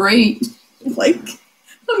 you were great. Like,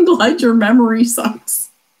 I'm glad your memory sucks.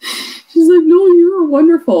 She's like, no, you were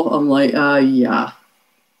wonderful. I'm like, yeah,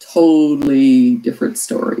 totally different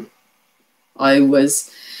story. It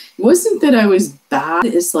wasn't that I was bad.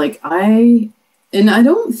 It's like and I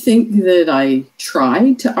don't think that I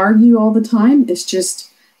tried to argue all the time. It's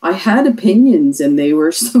just, I had opinions and they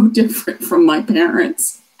were so different from my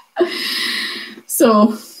parents.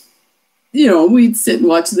 So, you know, we'd sit and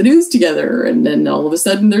watch the news together, and then all of a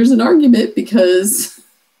sudden there's an argument because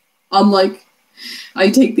I'm like,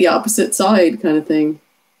 I take the opposite side kind of thing.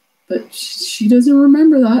 But she doesn't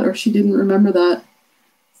remember that, or she didn't remember that.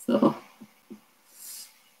 So.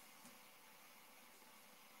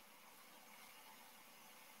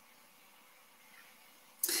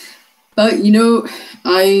 But, you know,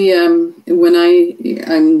 when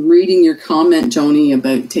I'm reading your comment, Joni,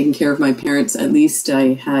 about taking care of my parents, at least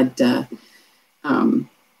I had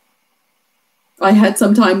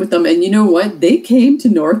some time with them. And you know what? They came to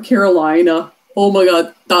North Carolina. Oh my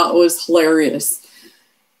God, that was hilarious.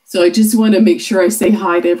 So I just want to make sure I say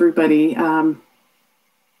hi to everybody. Oh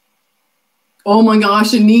my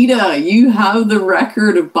gosh, Anita, you have the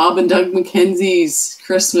record of Bob and Doug McKenzie's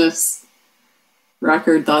Christmas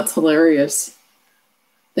record. That's hilarious.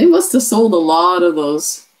 They must have sold a lot of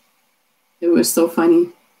those. It was so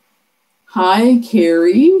funny. Hi,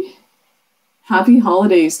 Carrie. Happy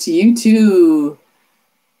holidays to you too.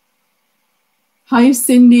 Hi,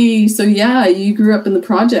 Cindy. So yeah, you grew up in the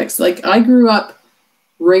projects. Like, I grew up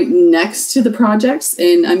right next to the projects.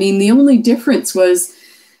 And I mean, the only difference was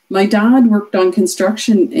my dad worked on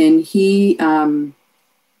construction, and he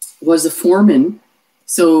was a foreman.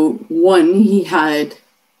 So one, he had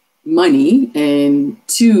money, and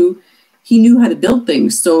two, he knew how to build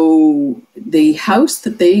things. So the house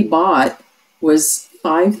that they bought was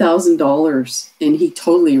 $5,000, and he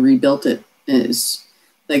totally rebuilt it. And it's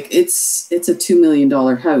like, it's a $2 million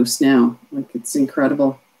house now. Like, it's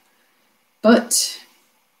incredible. But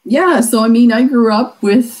yeah, so I mean, I grew up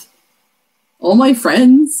with all my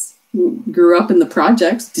friends who grew up in the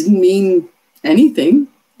projects. Didn't mean anything,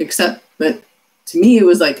 except that to me it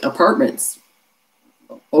was like apartments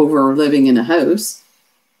over living in a house.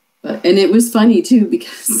 And it was funny too,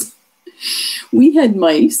 because we had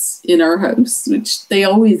mice in our house, which they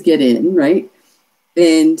always get in, right?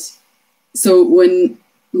 And so when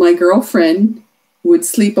my girlfriend would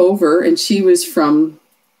sleep over, and she was from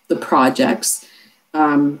the projects,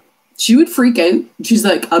 she would freak out. She's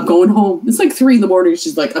like, I'm going home. It's like 3 a.m.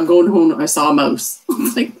 She's like, I'm going home. I saw a mouse.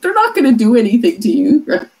 It's like, they're not going to do anything to you,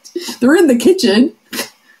 right? They're in the kitchen.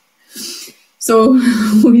 So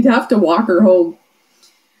we'd have to walk her home.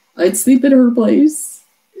 I'd sleep at her place,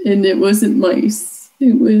 and it wasn't mice.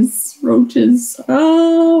 It was roaches.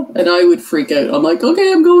 And I would freak out. I'm like,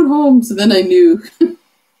 okay, I'm going home. So then I knew.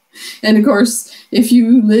 And of course, if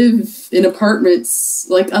you live in apartments,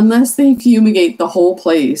 like, unless they fumigate the whole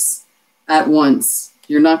place at once,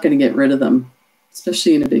 you're not going to get rid of them,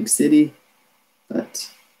 especially in a big city.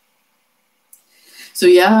 But so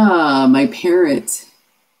yeah, my parents.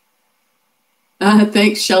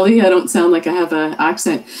 Thanks, Shelley. I don't sound like I have an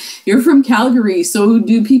accent. You're from Calgary, so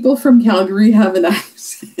do people from Calgary have an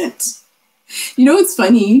accent? You know, it's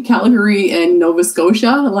funny, Calgary and Nova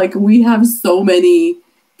Scotia, like, we have so many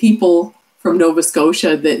people from Nova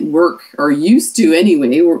Scotia that work, or used to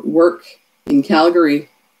anyway, work in Calgary,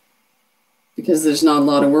 because there's not a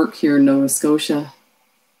lot of work here in Nova Scotia.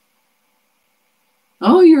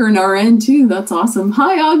 Oh, you're an RN too. That's awesome.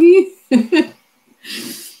 Hi, Augie.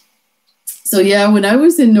 So yeah, when I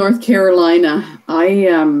was in North Carolina, I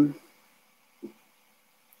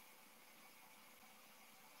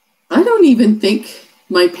don't even think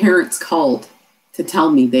my parents called. to tell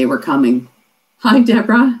me they were coming. Hi,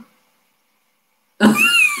 Deborah.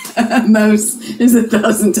 A mouse is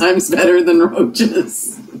 1,000 times better than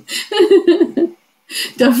roaches.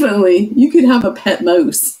 Definitely. You could have a pet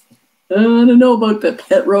mouse. I don't know about the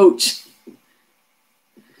pet roach.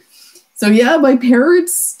 So yeah, my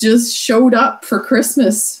parents just showed up for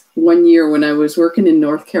Christmas one year when I was working in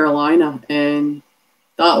North Carolina, and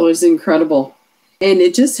that was incredible. And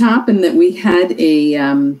it just happened that we had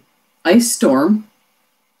a ice storm.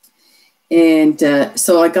 And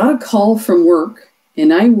so I got a call from work,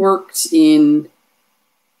 and I worked in,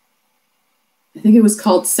 I think it was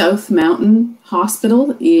called South Mountain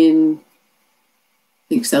Hospital in, I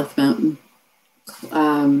think South Mountain.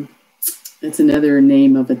 That's another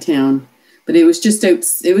name of a town. But it was just out,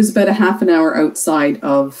 it was about a half an hour outside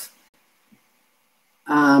of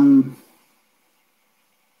the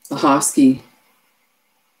Hosky.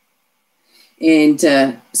 And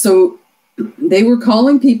so they were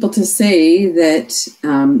calling people to say that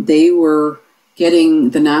they were getting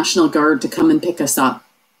the National Guard to come and pick us up.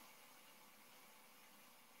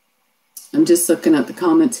 I'm just looking at the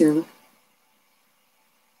comments here.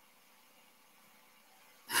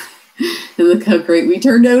 And look how great we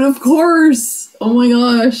turned out, of course. Oh my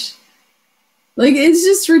gosh. Like, it's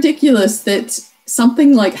just ridiculous that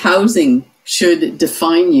something like housing should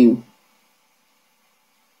define you.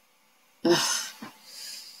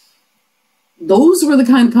 Those were the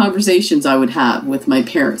kind of conversations I would have with my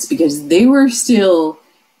parents, because they were still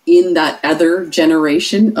in that other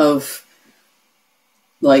generation of,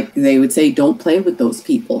 like, they would say, don't play with those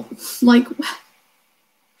people. Like,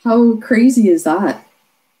 how crazy is that?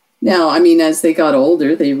 Now, I mean, as they got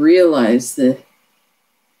older, they realized that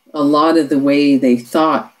a lot of the way they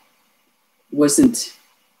thought wasn't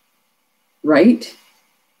right.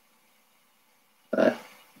 But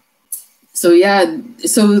so yeah,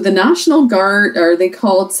 so the National Guard, or they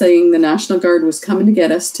called saying the National Guard was coming to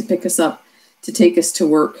get us, to pick us up, to take us to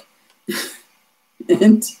work.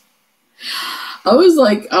 And I was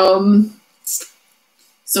like,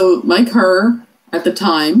 so my car at the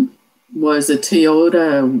time was a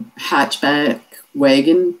Toyota hatchback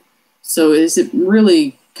wagon. So it's a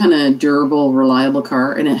really kind of durable, reliable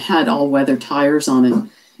car, and it had all-weather tires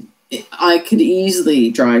on it. I could easily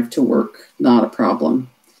drive to work, not a problem.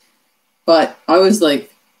 But I was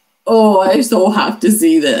like, oh, I so have to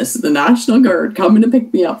see this. The National Guard coming to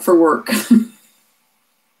pick me up for work.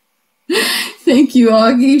 Thank you,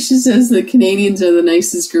 Augie. She says the Canadians are the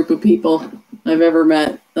nicest group of people I've ever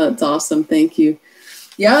met. That's awesome. Thank you.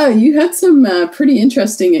 Yeah, you had some pretty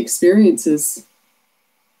interesting experiences.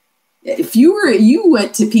 If you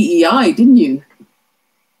went to PEI, didn't you?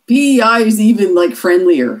 PEI is even like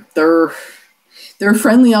friendlier. They're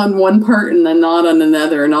friendly on one part and then not on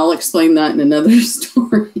another, and I'll explain that in another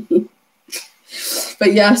story.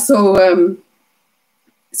 But yeah, so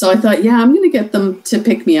I thought, yeah, I'm gonna get them to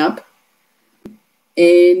pick me up.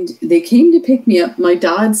 And they came to pick me up. My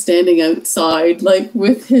dad standing outside, like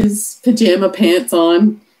with his pajama pants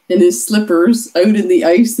on and his slippers out in the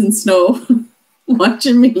ice and snow,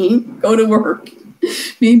 watching me go to work,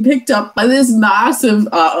 being picked up by this massive,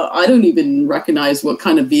 I don't even recognize what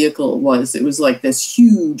kind of vehicle it was. It was like this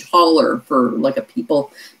huge hauler, for like a people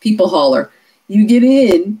hauler. You get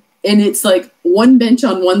in and it's like one bench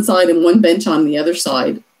on one side and one bench on the other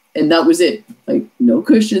side. And that was it. Like, no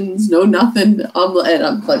cushions, no nothing. I'm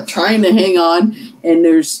like trying to hang on, and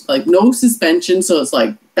there's like no suspension. So it's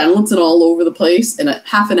like bouncing all over the place. And at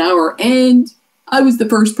half an hour, and I was the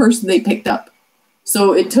first person they picked up.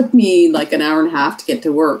 So it took me like an hour and a half to get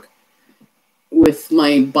to work with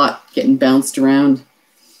my butt getting bounced around.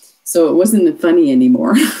 So it wasn't funny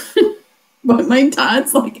anymore. But my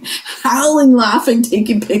dad's like howling, laughing,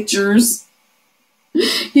 taking pictures.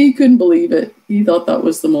 He couldn't believe it. He thought that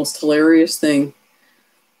was the most hilarious thing.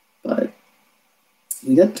 But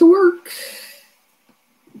we got to work.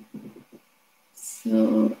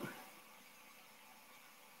 So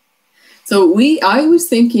I was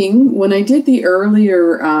thinking, when I did the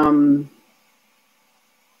earlier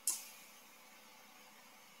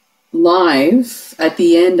live, at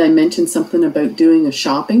the end I mentioned something about doing a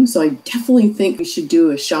shopping. So I definitely think we should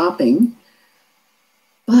do a shopping.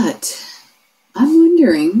 But I'm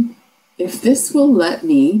wondering if this will let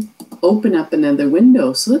me open up another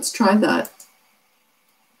window. So let's try that.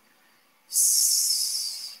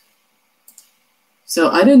 So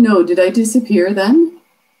I don't know, did I disappear then?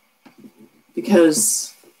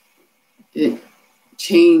 Because it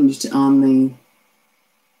changed on the,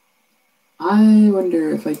 I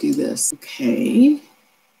wonder if I do this. Okay.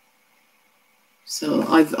 So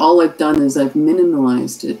all I've done is I've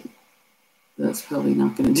minimalized it. That's probably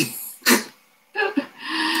not going to do.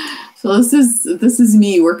 So this is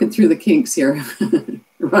me working through the kinks here,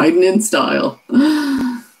 riding in style.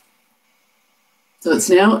 So it's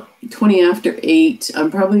now 20 after 8. I'm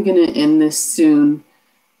probably going to end this soon.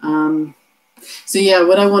 So yeah,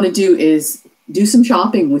 what I want to do is do some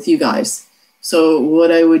shopping with you guys. So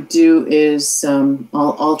what I would do is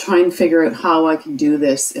I'll try and figure out how I can do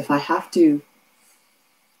this. If I have to,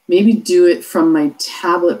 maybe do it from my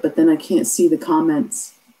tablet, but then I can't see the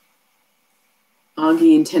comments.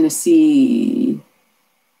 Augie in Tennessee,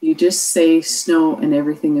 you just say snow and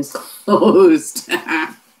everything is closed.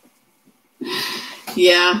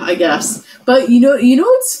 Yeah, I guess. But you know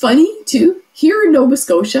what's funny too? Here in Nova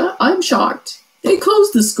Scotia, I'm shocked. They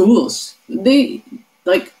closed the schools. They,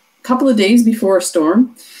 like a couple of days before a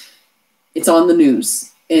storm, it's on the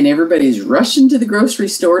news. And everybody's rushing to the grocery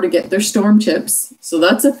store to get their storm chips. So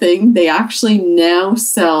that's a thing. They actually now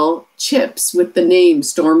sell chips with the name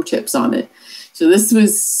Storm Chips on it. So this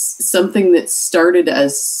was something that started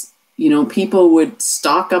as, people would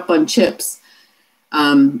stock up on chips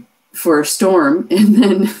for a storm. And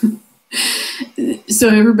then, so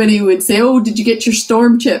everybody would say, oh, did you get your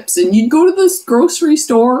storm chips? And you'd go to this grocery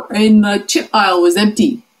store and the chip aisle was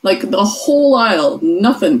empty. Like the whole aisle,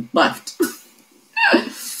 nothing left.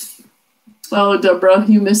 Oh, Deborah,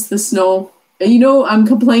 you missed the snow. I'm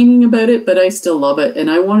complaining about it, but I still love it. And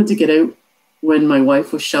I wanted to get out when my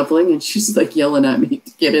wife was shoveling, and she's like yelling at me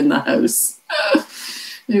to get in the house.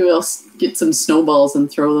 Maybe I'll get some snowballs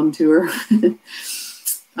and throw them to her.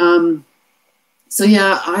 So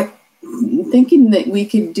yeah, I'm thinking that we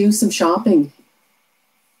could do some shopping.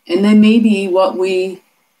 And then maybe what we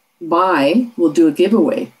buy, we'll do a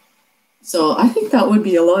giveaway. So I think that would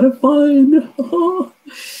be a lot of fun.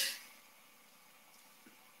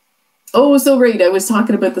 Oh, so right. I was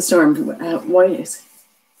talking about the storm. White.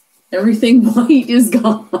 Everything white is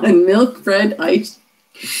gone. Milk, bread, ice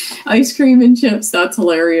cream, and chips. That's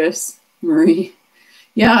hilarious, Marie.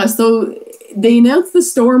 Yeah, so they announced the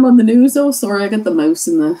storm on the news. Oh, sorry, I got the mouse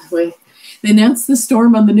in the way. They announced the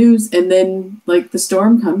storm on the news, and then, the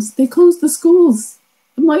storm comes. They closed the schools.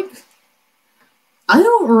 I'm like, I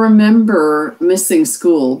don't remember missing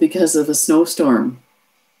school because of a snowstorm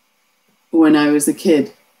when I was a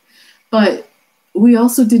kid. But we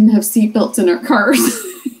also didn't have seatbelts in our cars.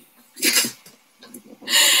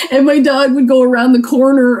 And my dad would go around the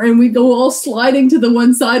corner and we'd go all sliding to the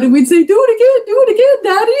one side and we'd say, do it again,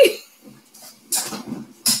 Daddy.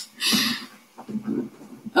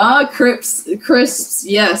 Crisps,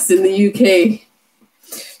 yes, in the UK.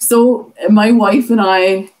 So my wife and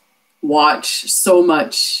I watch so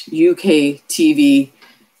much UK TV.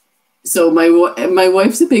 So my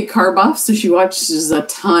wife's a big car buff, so she watches a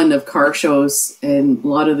ton of car shows and a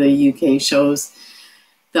lot of the UK shows.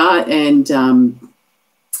 That and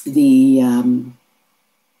the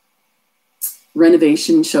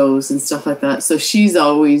renovation shows and stuff like that. So she's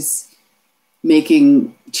always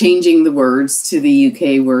changing the words to the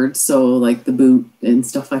UK words, so like the boot and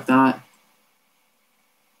stuff like that.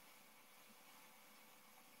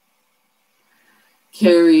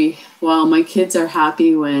 Carrie, well, my kids are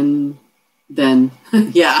happy then.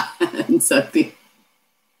 Yeah, and Sophie.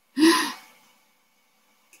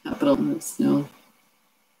 Capital snow.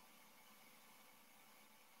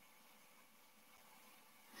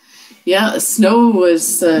 Yeah, snow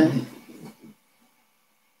was, and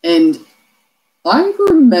I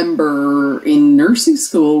remember in nursing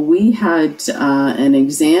school, we had an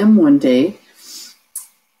exam one day.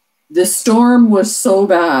 The storm was so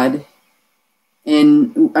bad,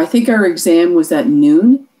 and I think our exam was at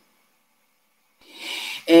noon,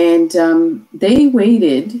 and they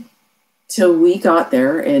waited till we got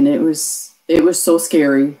there, and it was so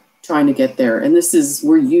scary trying to get there. And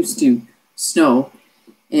we're used to snow.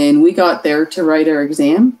 And we got there to write our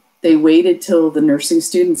exam. They waited till the nursing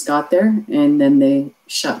students got there, and then they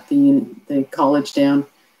shut the college down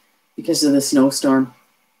because of the snowstorm.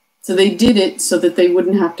 So they did it so that they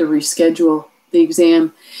wouldn't have to reschedule the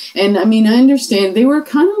exam. And I mean, I understand they were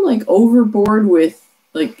kind of like overboard with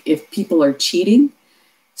if people are cheating.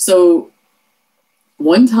 So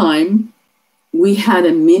one time we had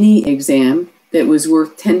a mini exam that was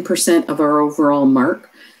worth 10% of our overall mark.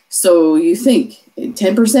 So you think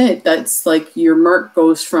 10%, that's like your mark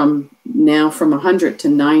goes from 100 to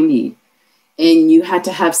 90. And you had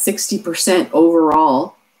to have 60%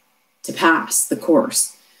 overall to pass the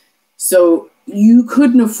course. So you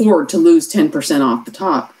couldn't afford to lose 10% off the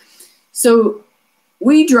top. So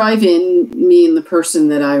we drive in, me and the person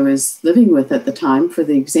that I was living with at the time for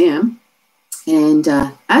the exam. And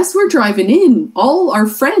as we're driving in, all our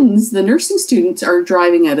friends, the nursing students, are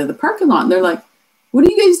driving out of the parking lot. And they're like, what are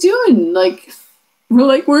you guys doing? We're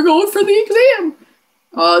like, we're going for the exam.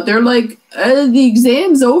 They're like, the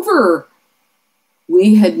exam's over.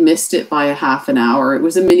 We had missed it by a half an hour. It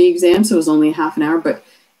was a mini exam, so it was only a half an hour, but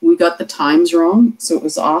we got the times wrong, so it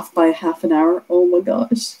was off by a half an hour. Oh my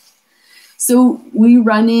gosh. So we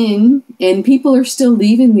run in, and people are still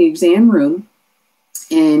leaving the exam room,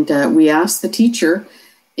 and we asked the teacher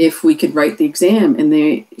if we could write the exam,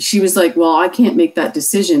 and she was like, well, I can't make that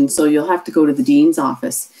decision, so you'll have to go to the dean's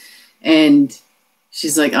office. And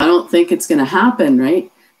she's like, I don't think it's going to happen, right?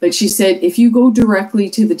 But she said, if you go directly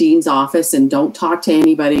to the dean's office and don't talk to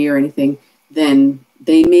anybody or anything, then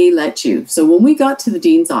they may let you. So when we got to the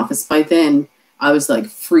dean's office, by then I was like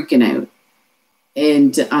freaking out.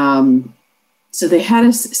 And so they had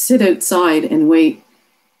us sit outside and wait.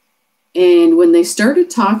 And when they started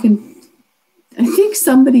talking, I think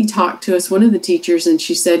somebody talked to us, one of the teachers, and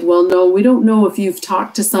she said, well, no, we don't know if you've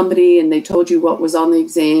talked to somebody and they told you what was on the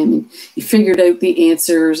exam and you figured out the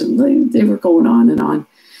answers, and they were going on and on.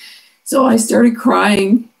 So I started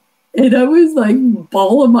crying, and I was like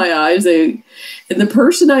bawling my eyes out. And the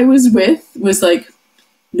person I was with was like,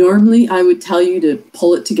 normally I would tell you to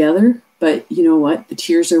pull it together, but you know what? The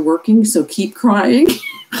tears are working, so keep crying.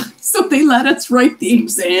 So they let us write the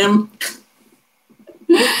exam.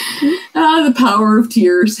 The power of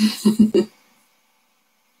tears.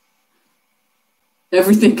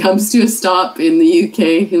 Everything comes to a stop in the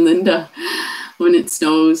UK, in Linda, when it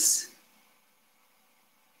snows.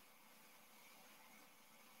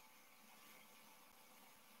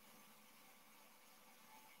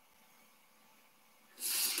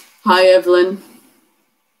 Hi, Evelyn.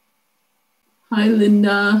 Hi,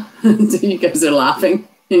 Linda. You guys are laughing.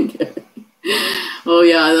 Oh,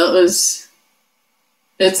 yeah, that was...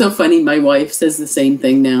 It's so funny. My wife says the same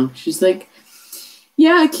thing now. She's like,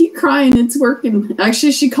 yeah, I keep crying. It's working.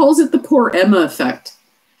 Actually, she calls it the poor Emma effect.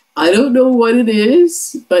 I don't know what it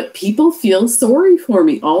is, but people feel sorry for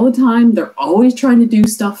me all the time. They're always trying to do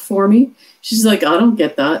stuff for me. She's like, I don't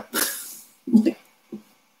get that. Like,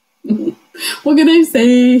 what can I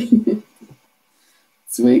say?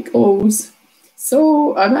 That's the way it goes.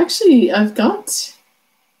 So I've got...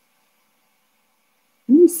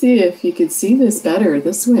 Let me see if you can see this better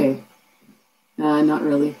this way. Not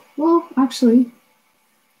really. Well, actually,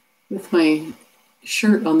 with my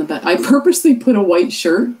shirt on the back. I purposely put a white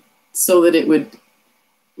shirt so that it would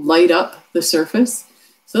light up the surface.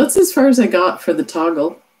 So that's as far as I got for the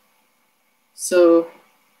toggle. So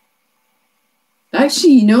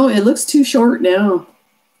actually, you know, it looks too short now.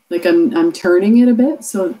 Like I'm turning it a bit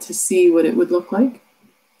so to see what it would look like.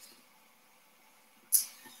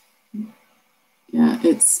 Yeah,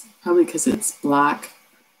 it's probably because it's black.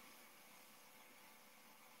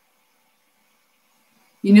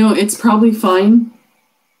 You know, it's probably fine.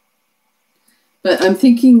 But I'm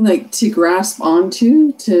thinking like to grasp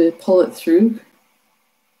onto, to pull it through.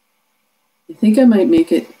 I think I might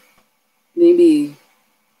make it maybe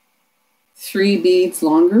 3 beads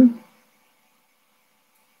longer.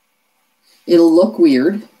 It'll look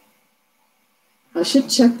weird. I should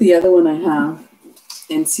check the other one I have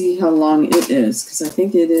and see how long it is, because I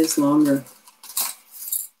think it is longer.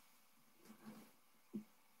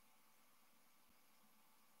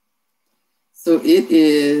 So it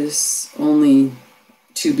is only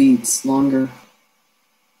 2 beads longer.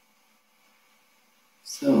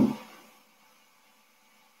 So,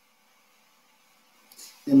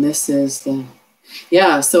 and this is the,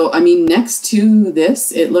 yeah, so I mean, next to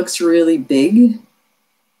this, it looks really big.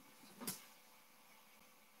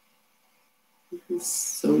 It's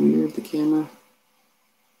so weird, the camera.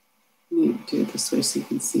 Let me do it this way so you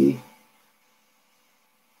can see.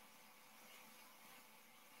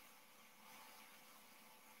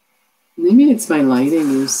 Maybe it's my lighting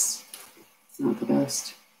is not the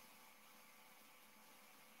best.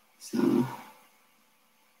 So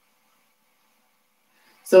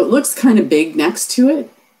it looks kind of big next to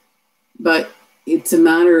it, but it's a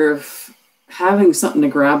matter of having something to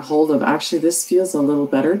grab hold of. Actually, this feels a little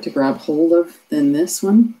better to grab hold of than this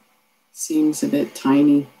one. Seems a bit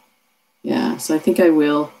tiny. Yeah, so I think I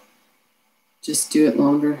will just do it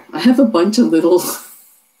longer. I have a bunch of little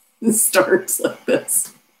starts like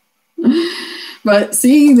this. But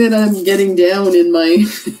seeing that I'm getting down in my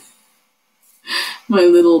my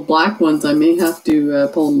little black ones, I may have to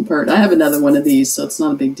pull them apart. I have another one of these, so it's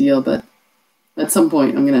not a big deal, but at some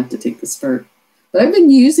point I'm going to have to take this apart. But I've been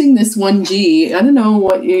using this 1G. I don't know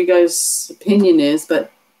what you guys' opinion is,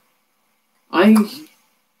 but I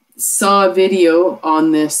saw a video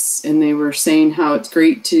on this and they were saying how it's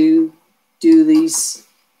great to do these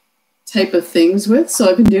type of things with. So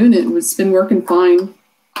I've been doing it. It's been working fine.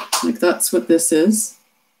 Like that's what this is.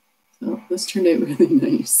 Oh, this turned out really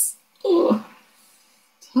nice. Oh,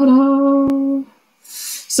 ta-da!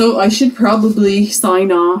 So I should probably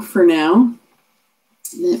sign off for now.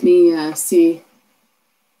 Let me see.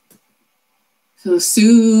 So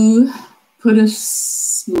Sue put a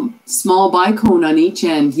small bicone on each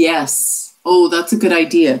end. Yes. Oh, that's a good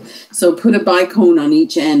idea. So put a bicone on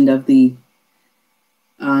each end of the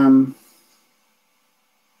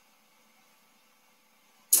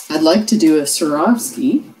I'd like to do a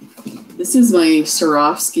Swarovski. This is my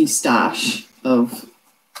Swarovski stash of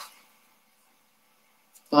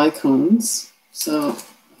bicones. So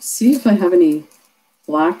see if I have any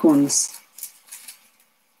black ones.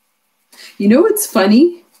 You know what's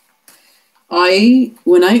funny?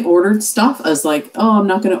 When I ordered stuff, I was like, oh, I'm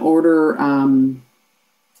not going to order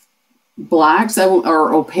blacks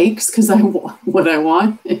or opaques because what I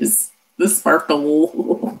want is the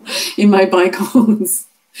sparkle in my bicones.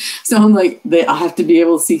 So I'm like, I have to be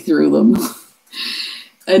able to see through them.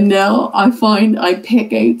 And now I find I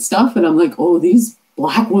pick out stuff and I'm like, oh, these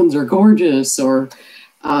black ones are gorgeous. Or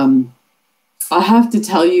I have to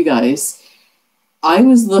tell you guys, I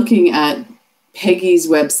was looking at Peggy's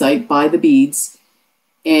website, Buy the Beads,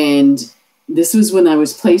 and this was when I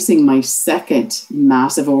was placing my second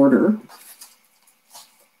massive order.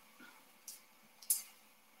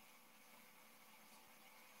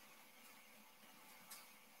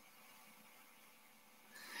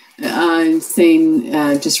 I'm saying,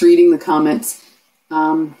 just reading the comments.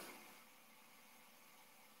 I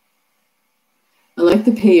like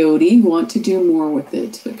the peyote, want to do more with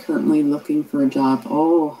it, but currently looking for a job.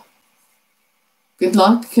 Oh, good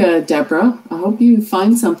luck, Deborah. I hope you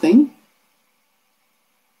find something.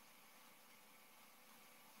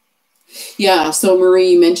 Yeah, so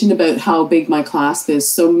Marie, you mentioned about how big my clasp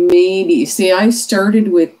is. So maybe, see, I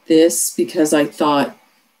started with this because I thought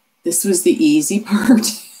this was the easy part.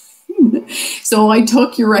 So I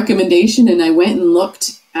took your recommendation and I went and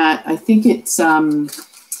looked at, I think it's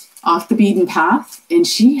Off the Beaten Path, and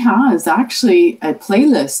she has actually a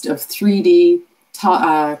playlist of 3D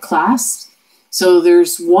clasps. So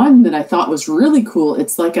there's one that I thought was really cool.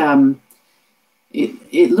 It's like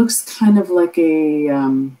it looks kind of like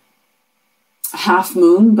a half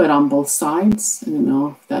moon, but on both sides. I don't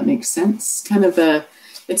know if that makes sense. Kind of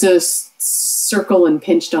it's a circle and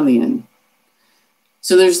pinched on the end.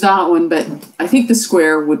 So there's that one, but I think the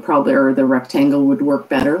square would probably, or the rectangle would work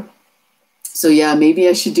better. So yeah, maybe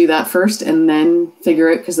I should do that first and then figure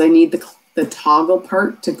it, because I need the toggle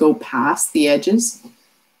part to go past the edges.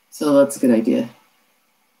 So that's a good idea.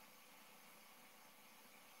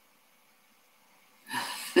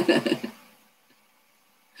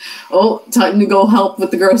 Oh, time to go help with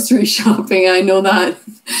the grocery shopping. I know that.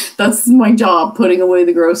 That's my job, putting away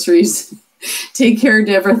the groceries. Take care,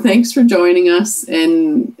 Deborah. Thanks for joining us.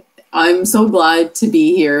 And I'm so glad to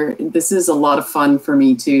be here. This is a lot of fun for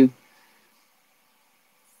me too.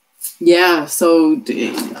 Yeah, so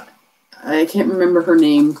I can't remember her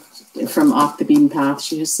name from Off the Beaten Path.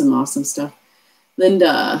 She has some awesome stuff.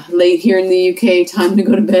 Linda, late here in the UK, time to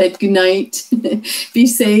go to bed. Good night. Be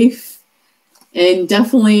safe. And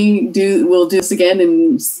definitely we'll do this again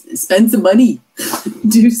and spend some money.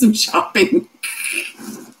 Do some shopping.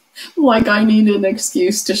 Like I need an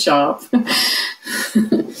excuse to shop.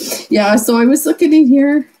 Yeah, so I was looking in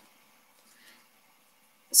here.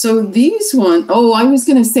 So these one, oh, I was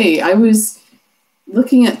going to say, I was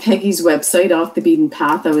looking at Peggy's website, Off the Beaten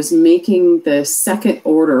Path. I was making the second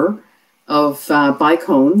order of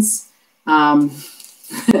bicones.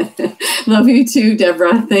 Love you too,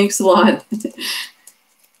 Deborah. Thanks a lot.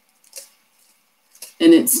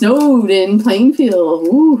 And it snowed in Plainfield.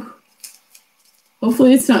 Ooh.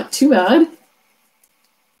 Hopefully it's not too bad.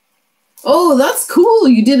 Oh, that's cool.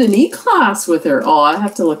 You did an E-class with her. Oh, I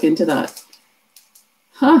have to look into that.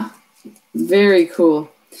 Huh. Very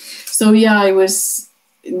cool. So yeah, I was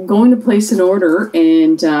going to place an order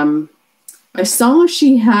and I saw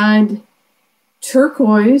she had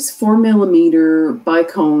turquoise 4mm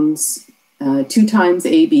bicones, 2x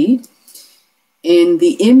AB. And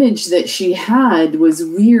the image that she had was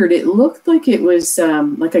weird. It looked like it was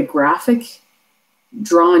like a graphic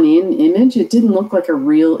drawn in image. It didn't look like a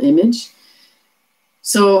real image.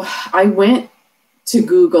 So I went to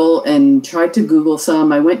Google and tried to Google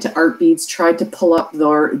some. I went to Art Beads, tried to pull up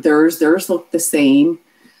theirs. Theirs looked the same.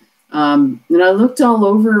 And I looked all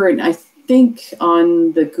over, and I think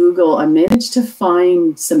on the Google, I managed to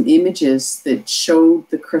find some images that showed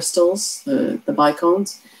the crystals, the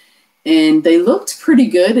bicones, and they looked pretty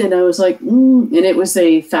good. And I was like, and it was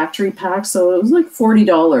a factory pack, so it was like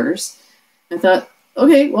 $40. I thought,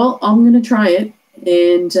 okay, well, I'm going to try it.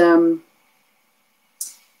 And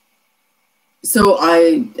So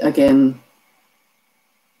I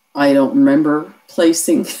don't remember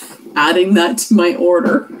adding that to my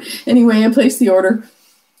order. Anyway, I placed the order.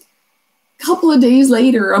 A couple of days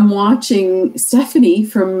later, I'm watching Stephanie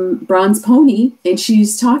from Bronze Pony, and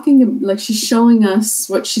she's talking, like she's showing us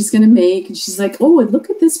what she's going to make. And she's like, oh, and look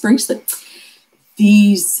at this bracelet.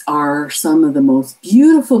 These are some of the most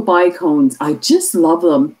beautiful bicones. I just love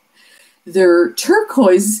them. They're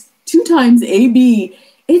turquoise, 2x AB.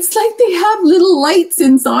 It's like they have little lights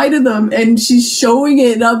inside of them, and she's showing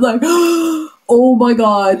it, and I'm like, oh my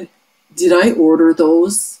God, did I order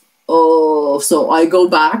those? Oh, so I go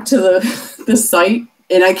back to the site,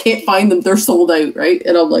 and I can't find them. They're sold out, right?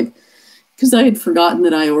 And I'm like, because I had forgotten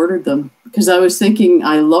that I ordered them, because I was thinking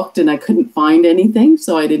I looked and I couldn't find anything,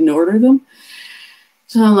 so I didn't order them.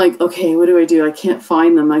 So I'm like, okay, what do? I can't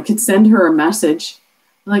find them. I could send her a message.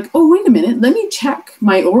 I'm like, oh, wait a minute. Let me check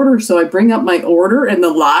my order. So I bring up my order, and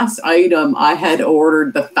the last item I had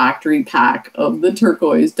ordered the factory pack of the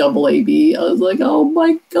turquoise double AB. I was like, oh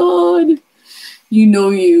my God. You know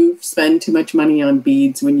you spend too much money on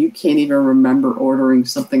beads when you can't even remember ordering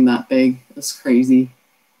something that big. That's crazy.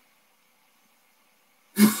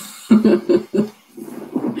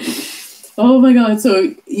 Oh my God.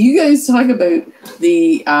 So you guys talk about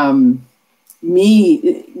the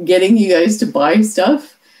me getting you guys to buy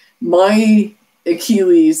stuff. My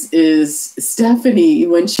Achilles is Stephanie.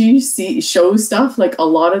 When she shows stuff, like a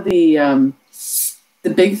lot of the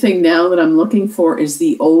big thing now that I'm looking for is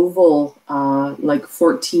the oval, like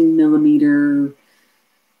 14 millimeter,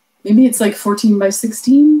 maybe it's like 14 by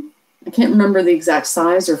 16. I can't remember the exact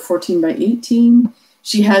size, or 14 by 18.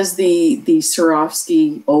 She has the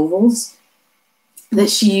Swarovski ovals that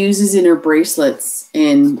she uses in her bracelets.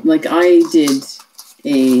 And like I did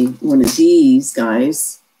one of these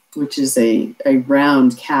guys, which is a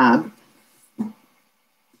round cab.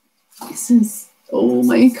 This is, oh,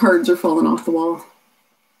 my cards are falling off the wall.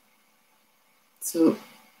 So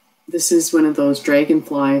this is one of those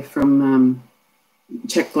dragonfly from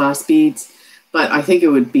Czech glass beads, but I think it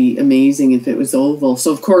would be amazing if it was oval.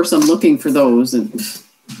 So of course I'm looking for those, and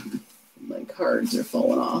my cards are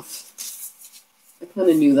falling off. I kind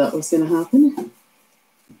of knew that was going to happen.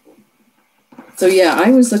 So yeah,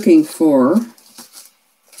 I was looking for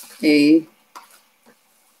I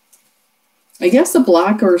guess a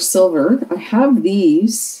black or a silver. I have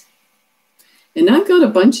these. And I've got a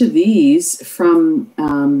bunch of these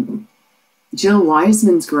from Jill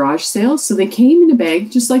Wiseman's garage sale. So they came in a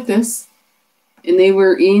bag just like this. And they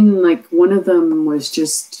were in, like, one of them was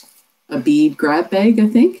just a bead grab bag, I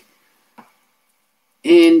think.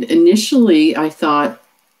 And initially I thought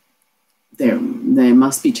they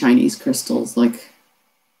must be Chinese crystals. Like,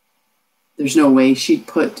 there's no way she'd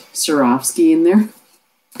put Swarovski in there.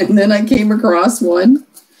 And then I came across one.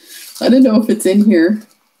 I don't know if it's in here.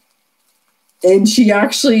 And she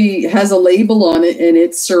actually has a label on it, and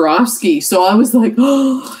it's Swarovski. So I was like,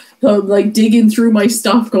 oh, I'm like digging through my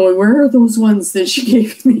stuff going, where are those ones that she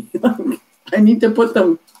gave me? I need to put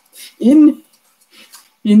them in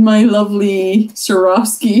my lovely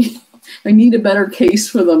Swarovski. I need a better case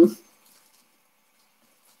for them.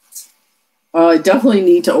 I definitely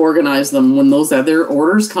need to organize them when those other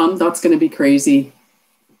orders come. That's going to be crazy.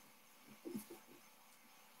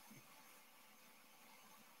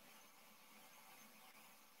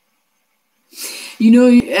 You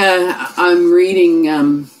know, I'm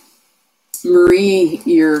reading, Marie,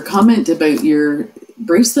 your comment about your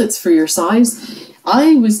bracelets for your size.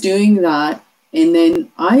 I was doing that, and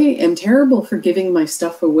then I am terrible for giving my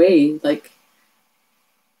stuff away. Like,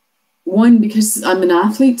 one, because I'm an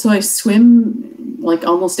athlete, so I swim like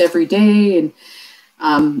almost every day, and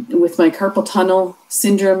with my carpal tunnel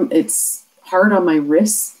syndrome, it's hard on my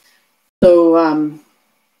wrists. So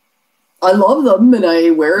I love them and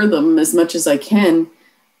I wear them as much as I can,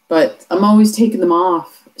 but I'm always taking them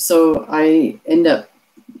off. So I end up,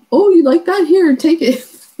 oh, you like that? Here, take it.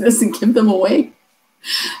 Doesn't give them away.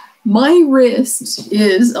 My wrist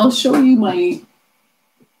is, I'll show you my,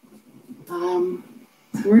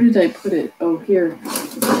 where did I put it? Oh, here.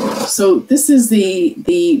 So this is the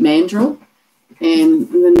mandrel, and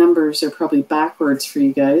the numbers are probably backwards for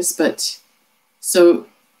you guys, but so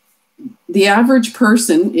the average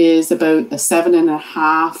person is about a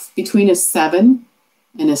 7.5, between a 7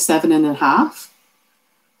 and a 7.5.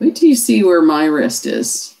 Wait till you see where my wrist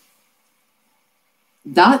is.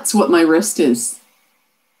 That's what my wrist is.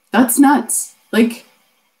 That's nuts. Like,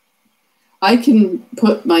 I can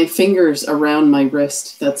put my fingers around my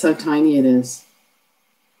wrist. That's how tiny it is.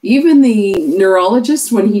 Even the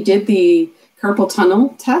neurologist, when he did the carpal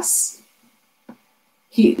tunnel tests,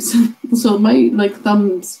 so my like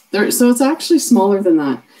thumbs there, so it's actually smaller than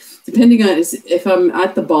that. Depending on if I'm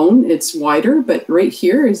at the bone, it's wider, but right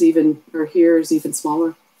here is even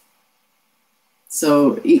smaller.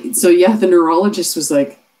 So yeah, the neurologist was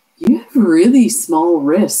like, "You have really small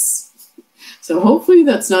wrists." So hopefully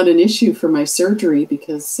that's not an issue for my surgery,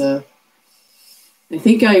 because I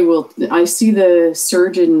think I will. I see the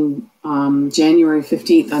surgeon January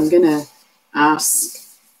 15th. I'm gonna ask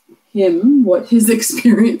him what his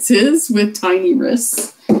experience is with tiny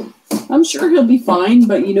wrists. I'm sure he'll be fine,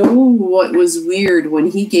 but you know what was weird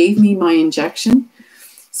when he gave me my injection?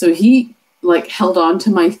 So he like held on to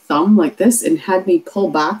my thumb like this and had me pull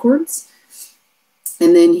backwards.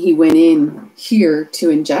 And then he went in here to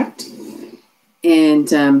inject,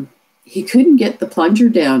 and he couldn't get the plunger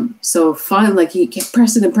down. So finally, like he kept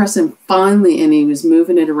pressing and pressing finally, and he was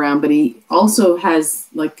moving it around. But he also has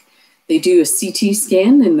like, they do a CT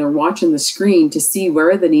scan and they're watching the screen to see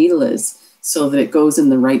where the needle is, so that it goes in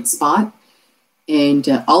the right spot. And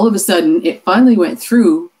all of a sudden, it finally went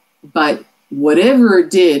through, but whatever it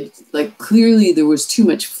did, like clearly there was too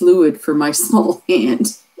much fluid for my small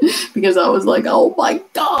hand, because I was like, oh my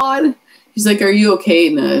God. He's like, are you okay?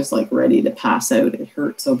 And I was like ready to pass out. It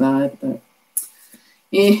hurt so bad, but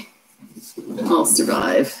I'll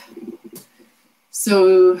survive.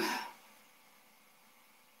 So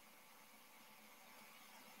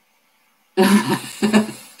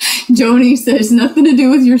Joni says, nothing to do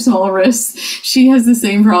with your small wrists. She has the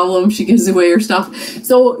same problem. She gives away her stuff.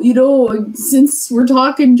 So, you know, since we're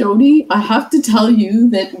talking, Joni, I have to tell you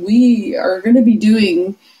that we are going to be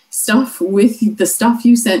doing stuff with the stuff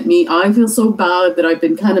you sent me. I feel so bad that I've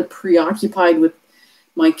been kind of preoccupied with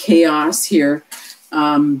my chaos here.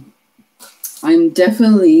 I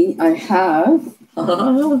have,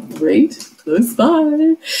 right, close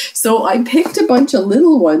by. So I picked a bunch of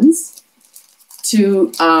little ones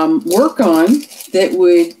to work on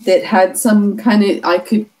that had some kind of, I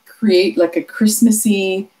could create like a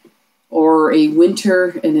Christmassy or a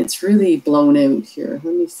winter, and it's really blown out here.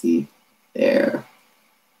 Let me see. There.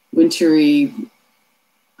 Wintry,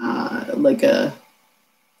 like a,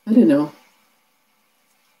 I don't know.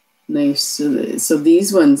 Nice. So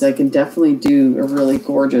these ones I can definitely do a really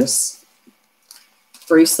gorgeous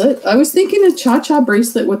bracelet. I was thinking a cha-cha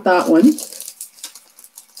bracelet with that one.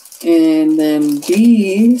 And then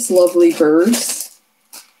these lovely birds.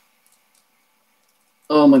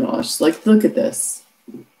 Oh my gosh, like look at this.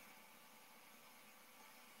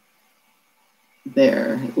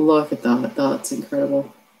 There, look at that. That's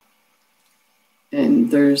incredible.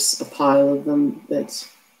 And there's a pile of them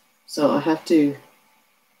so I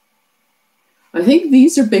think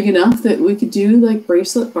these are big enough that we could do like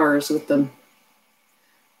bracelet bars with them.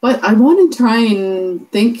 But I want to try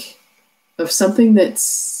and think of something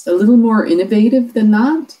that's a little more innovative than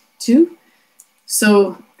that too.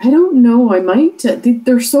 So I don't know, I might,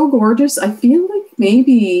 they're so gorgeous. I feel like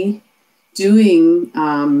maybe doing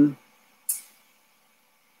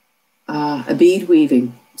a bead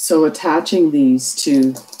weaving. So attaching these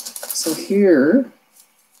to, so here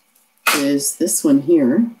is this one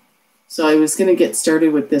here. So I was going to get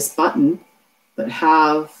started with this button, but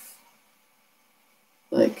have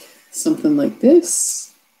like something like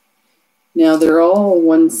this. Now they're all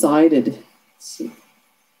one-sided. So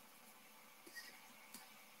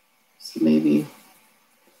maybe,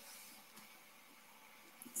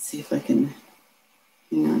 let's see if I can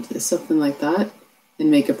hang on to something like that and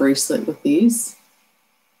make a bracelet with these.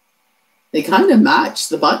 They kind of match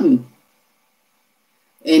the button.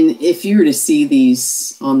 And if you were to see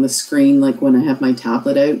these on the screen, like when I have my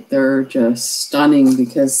tablet out, they're just stunning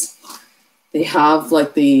because they have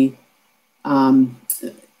like the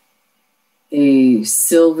a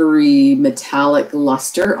silvery metallic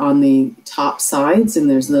luster on the top sides, and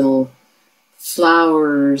there's little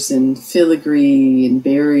flowers and filigree and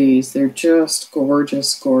berries. They're just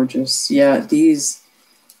gorgeous, gorgeous. Yeah, these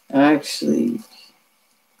actually,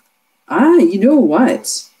 you know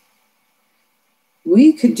what?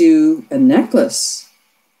 We could do a necklace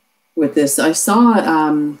with this. I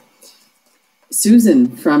saw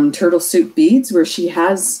Susan from Turtle Soup Beads, where she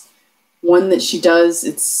has one that she does.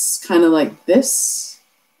 It's kind of like this.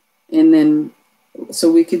 And then,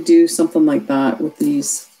 so we could do something like that with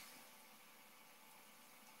these.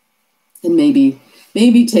 And maybe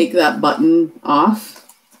take that button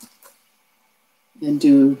off and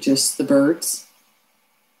do just the birds.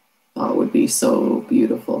 That would be so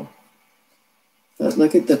beautiful. But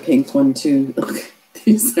look at the pink one too. Look,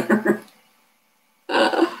 these are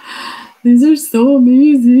so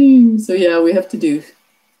amazing. So yeah, we have to do.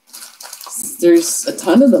 There's a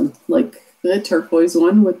ton of them, like the turquoise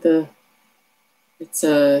one with the It's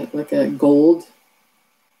like a gold.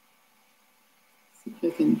 See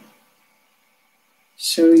if I can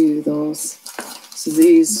show you those. So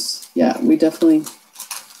these, yeah, we definitely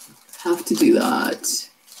have to do that.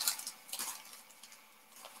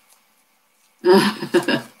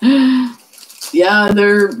 Yeah,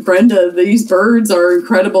 Brenda, these birds are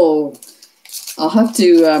incredible. I'll have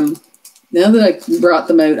to, now that I brought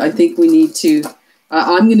them out, I think we need to,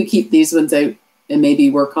 I'm going to keep these ones out and maybe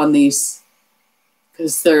work on these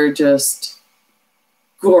because they're just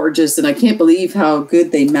gorgeous. And I can't believe how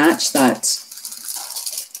good they match that.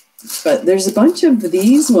 But there's a bunch of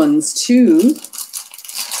these ones too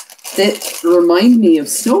that remind me of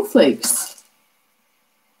snowflakes.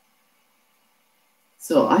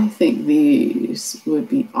 So I think these would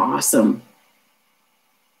be awesome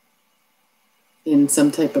in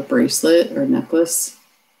some type of bracelet or necklace.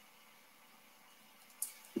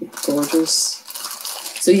 Gorgeous.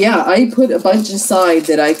 So yeah, I put a bunch aside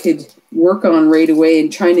that I could work on right away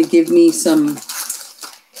and trying to give me some.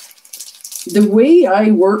 The way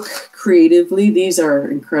I work creatively, these are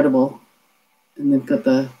incredible. And they've got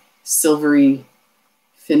the silvery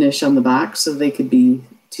finish on the back so they could be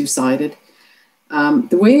two-sided.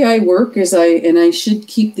 The way I work is I should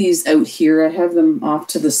keep these out here. I have them off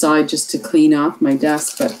to the side just to clean off my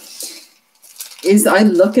desk, but is I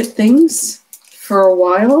look at things for a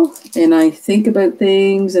while and I think about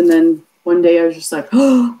things, and then one day I was just like,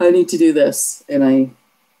 oh, I need to do this, and I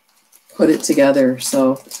put it together.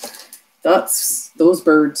 So that's those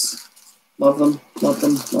birds. Love them, love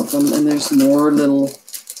them, love them. And there's more little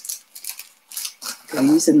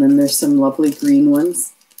these, and then there's some lovely green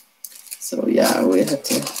ones. So yeah, we have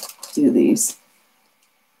to do these.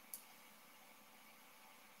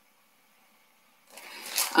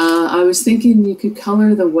 I was thinking you could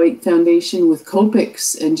color the white foundation with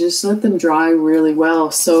Copics and just let them dry really well.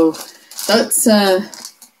 So that's a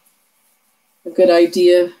good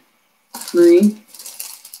idea, Marie.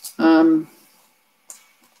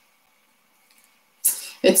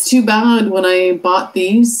 It's too bad when I bought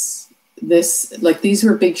these, these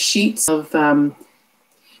were big sheets of,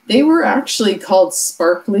 they were actually called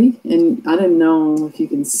sparkly, and I don't know if you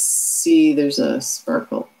can see, there's a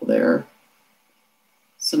sparkle there,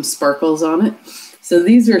 some sparkles on it. So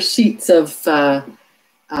these are sheets of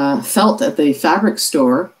felt at the fabric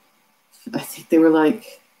store. I think they were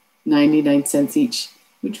like 99 cents each,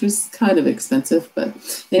 which was kind of expensive.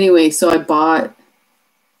 But anyway, so I bought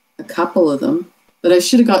a couple of them, but I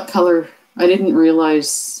should have got color. I didn't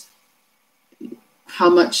realize how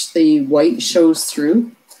much the white shows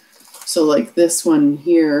through. So like this one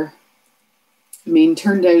here, I mean,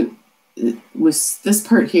 turned out this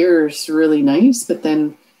part here is really nice, but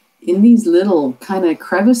then in these little kind of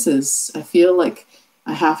crevices, I feel like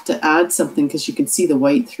I have to add something because you can see the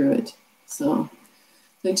white through it. So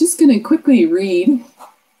I'm just going to quickly read.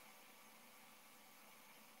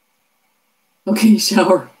 Okay,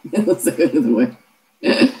 shower. Let's get out of the way.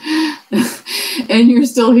 And you're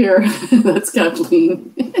still here. That's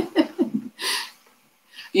Kathleen.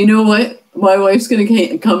 You know what? My wife's going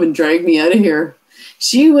to come and drag me out of here.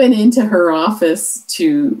 She went into her office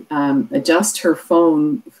to adjust her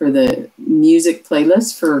phone for the music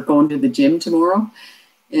playlist for going to the gym tomorrow.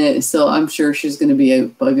 So I'm sure she's going to be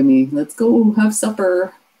out bugging me. Let's go have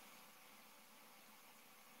supper.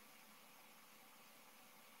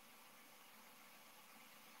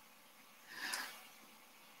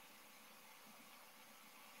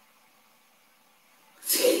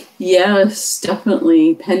 Yes,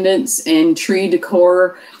 definitely. Pendants and tree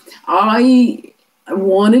decor. I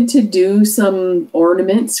wanted to do some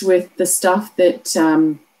ornaments with the stuff that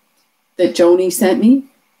that Joni sent me,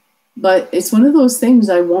 but it's one of those things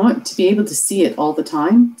I want to be able to see it all the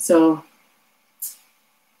time. So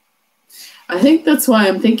I think that's why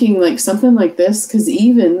I'm thinking like something like this, because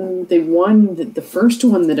even the first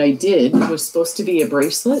one that I did was supposed to be a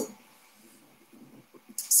bracelet.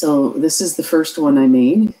 So this is the first one I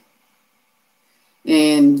made.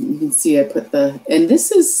 And you can see I put and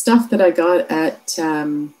this is stuff that I got at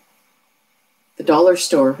the dollar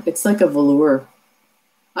store. It's like a velour.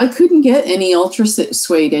 I couldn't get any ultra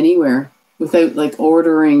suede anywhere without like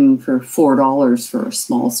ordering for $4 for a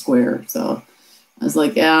small square. So I was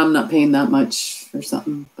like, yeah, I'm not paying that much for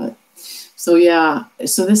something. But so yeah,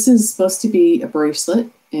 so this is supposed to be a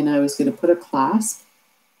bracelet, and I was going to put a clasp,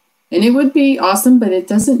 and it would be awesome, but it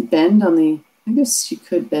doesn't bend on the, I guess you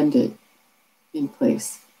could bend it in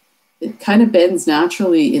place. It kind of bends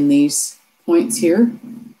naturally in these points here.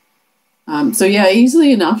 So yeah,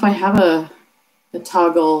 easily enough, I have a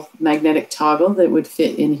magnetic toggle that would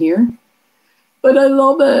fit in here. But I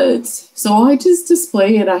love it. So I just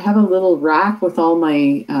display it. I have a little rack with all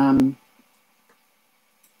my,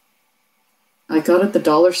 I got at the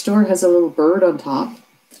dollar store. It has a little bird on top.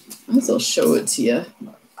 I'll show it to you.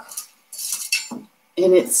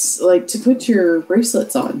 And it's like to put your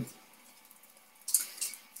bracelets on.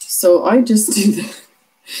 So I just do that.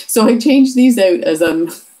 So I change these out as I'm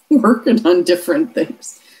working on different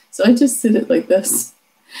things. So I just sit it like this.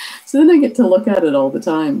 So then I get to look at it all the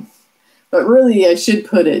time. But really, I should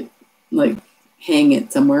put it, like, hang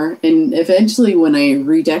it somewhere. And eventually, when I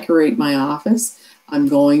redecorate my office, I'm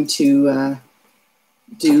going to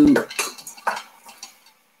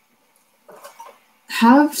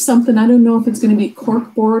have something. I don't know if it's going to be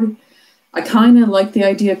corkboard. I kind of like the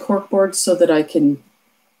idea of corkboard so that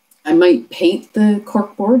I might paint the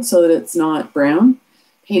corkboard so that it's not brown,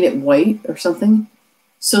 paint it white or something,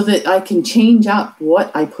 so that I can change up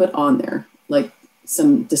what I put on there, like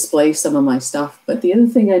display some of my stuff. But the other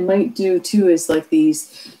thing I might do too is like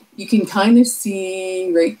these, you can kind of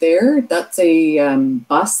see right there, that's a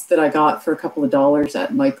bust that I got for a couple of dollars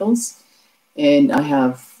at Michael's. And I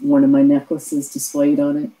have one of my necklaces displayed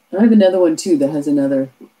on it. I have another one too that has another.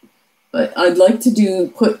 But I'd like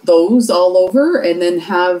to put those all over and then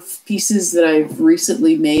have pieces that I've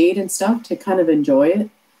recently made and stuff to kind of enjoy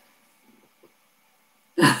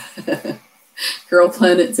it. Girl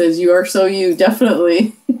Planet says, you are so you,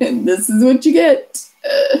 definitely. And this is what you get.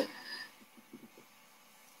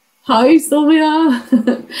 Hi,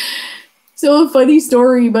 Sylvia. So a funny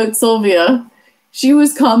story about Sylvia. She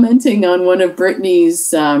was commenting on one of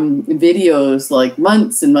Brittany's videos like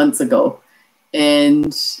months and months ago.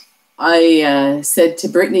 And I said to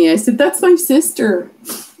Brittany, I said, that's my sister.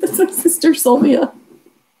 That's my sister, Sylvia.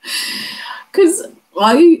 Because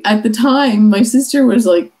at the time, my sister was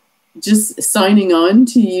like just signing on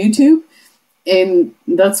to YouTube. And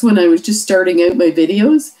that's when I was just starting out my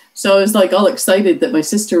videos. So I was like all excited that my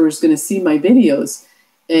sister was going to see my videos.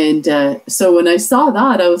 And so when I saw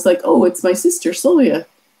that, I was like, oh, it's my sister, Sylvia.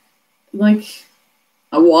 Like,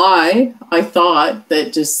 why I thought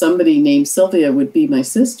that just somebody named Sylvia would be my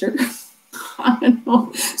sister. I don't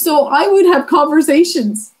know. So I would have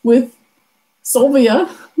conversations with Sylvia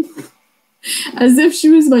as if she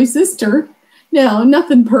was my sister. Now,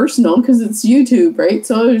 nothing personal because it's YouTube, right?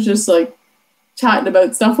 So I was just like chatting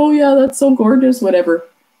about stuff. Oh, yeah, that's so gorgeous, whatever.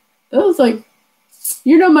 I was like,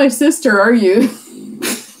 you're not my sister, are you?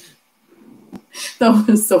 That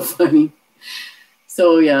was so funny.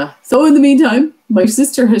 So, yeah. So in the meantime, my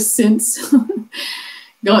sister has since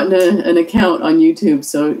gotten an account on YouTube.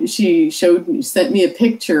 So she sent me a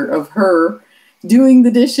picture of her doing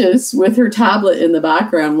the dishes with her tablet in the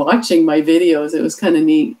background, watching my videos. It was kind of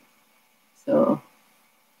neat. So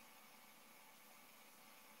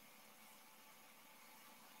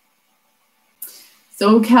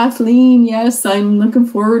Kathleen, yes, I'm looking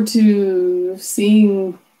forward to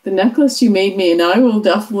seeing the necklace you made me, and I will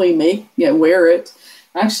definitely wear it.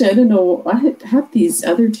 Actually, I don't know. I have these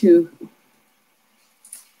other two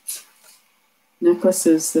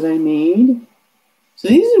necklaces that I made. So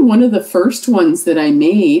these are one of the first ones that I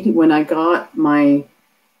made when I got my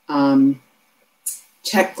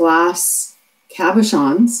check glass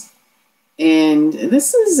cabochons. And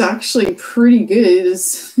this is actually pretty good.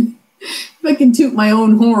 If I can toot my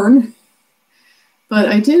own horn. But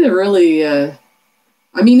I did a really, I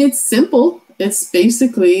mean, it's simple. It's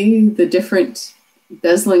basically the different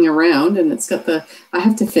bezeling around, and it's got I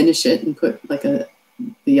have to finish it and put like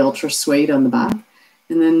the ultra suede on the back,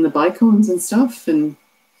 and then the bicones and stuff. And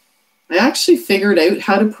I actually figured out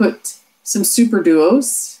how to put some super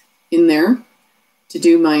duos in there to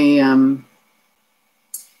do my, I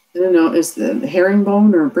don't know, is the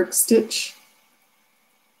herringbone or brick stitch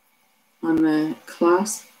on the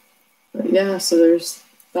clasp. But yeah, so there's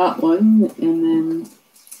that one, and then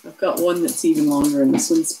I've got one that's even longer, and this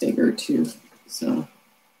one's bigger too. So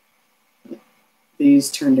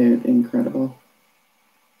these turned out incredible.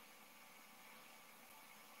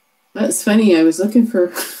 That's funny. I was looking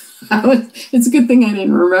for, it's a good thing I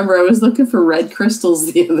didn't remember. I was looking for red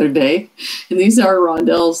crystals the other day, and these are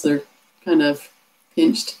rondelles. They're kind of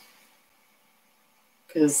pinched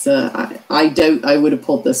because I doubt I would have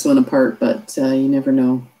pulled this one apart, but you never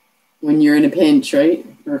know when you're in a pinch, right?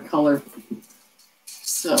 Or color.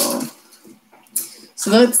 So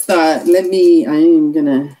that's that. I am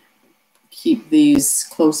gonna keep these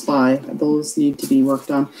close by. Those need to be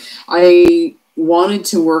worked on. I wanted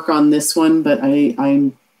to work on this one, but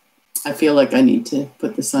I feel like I need to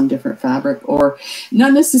put this on different fabric, or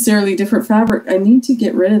not necessarily different fabric. I need to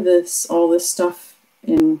get rid of all this stuff,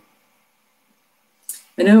 and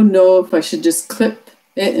I don't know if I should just clip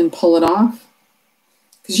it and pull it off,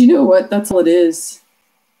 Because you know what? That's all it is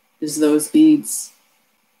those beads.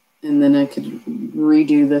 And then I could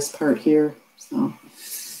redo this part here. So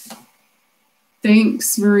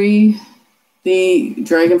thanks, Marie. The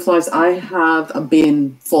dragonflies, I have a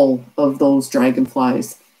bin full of those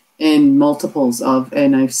dragonflies and multiples of,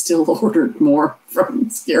 and I've still ordered more from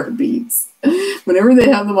Scarab Beads. Whenever they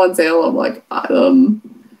have them on sale, I'm like, part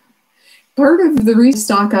of the reason to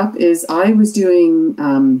stock up is I was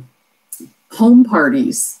doing home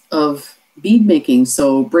parties of bead making,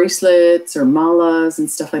 so bracelets or malas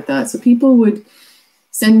and stuff like that. So people would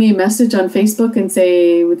send me a message on Facebook and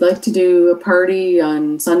say, we'd like to do a party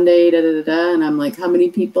on Sunday, and I'm like, how many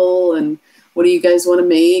people and what do you guys want to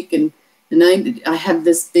make? And I have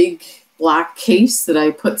this big black case that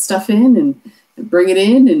I put stuff in and bring it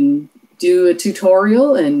in and do a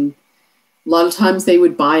tutorial. And a lot of times they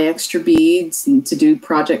would buy extra beads and to do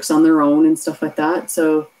projects on their own and stuff like that.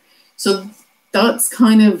 So that's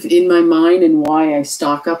kind of in my mind and why I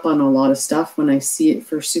stock up on a lot of stuff when I see it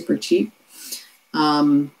for super cheap.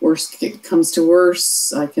 Worst it comes to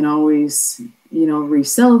worse, I can always,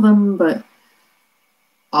 resell them, but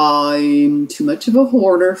I'm too much of a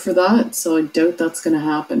hoarder for that, so I doubt that's going to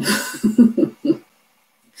happen.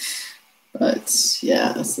 But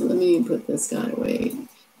yeah, so let me put this guy away.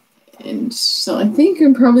 And so I think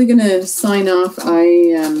I'm probably going to sign off.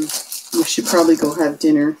 We should probably go have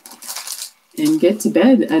dinner and get to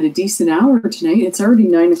bed at a decent hour tonight. It's already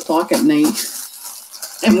 9 o'clock at night,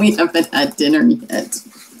 and we haven't had dinner yet.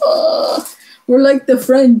 We're like the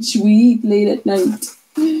French. We eat late at night.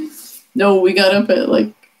 No, we got up at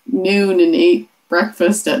like noon and ate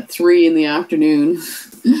breakfast at 3 in the afternoon.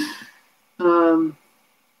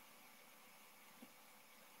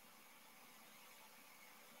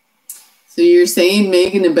 So you're saying,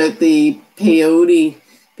 Megan, about the peyote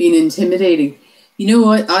being intimidating. You know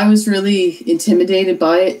what? I was really intimidated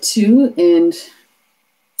by it too, and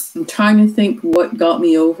I'm trying to think what got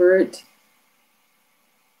me over it.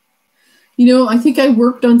 I think I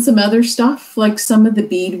worked on some other stuff, like some of the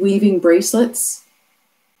bead weaving bracelets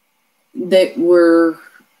that were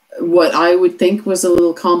what I would think was a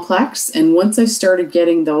little complex. And once I started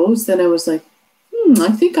getting those, then I was like,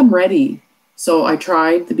 I think I'm ready. So I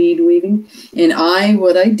tried the bead weaving, and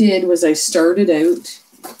what I did was I started out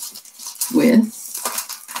with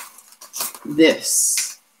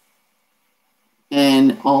this.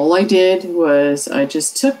 And all I did was I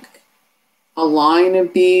just took a line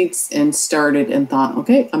of beads and started and thought,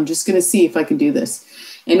 okay, I'm just going to see if I can do this.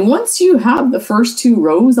 And once you have the first 2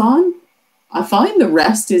 rows on, I find the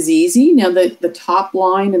rest is easy. Now the top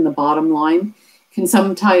line and the bottom line can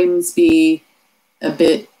sometimes be a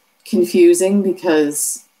bit confusing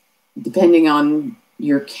because depending on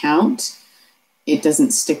your count, it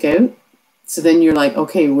doesn't stick out. So then you're like,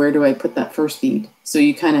 okay, where do I put that first bead? So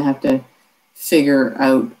you kind of have to figure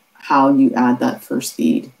out how you add that first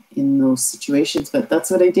bead in those situations. But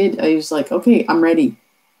that's what I did. I was like, okay, I'm ready.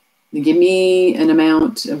 Give me an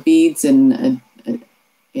amount of beads and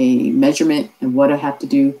a measurement of what I have to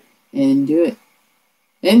do and do it.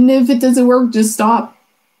 And if it doesn't work, just stop.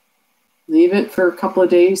 Leave it for a couple of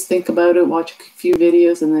days, think about it, watch a few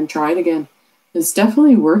videos, and then try it again. It's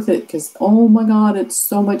definitely worth it because, oh my God, it's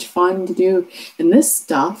so much fun to do. And this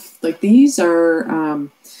stuff, like these are,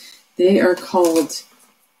 they are called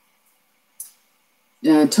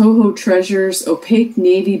Toho Treasures Opaque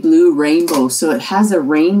Navy Blue Rainbow. So it has a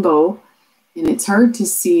rainbow, and it's hard to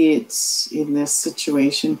see it in this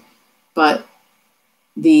situation, but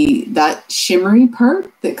that shimmery part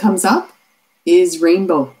that comes up is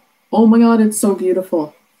rainbow. Oh my God, it's so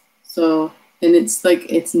beautiful. So, and it's like,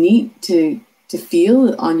 it's neat to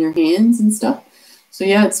feel on your hands and stuff. So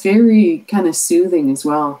yeah, it's very kind of soothing as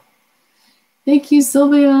well. Thank you,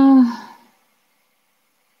 Sylvia.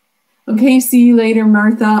 Okay, see you later,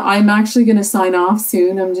 Martha. I'm actually going to sign off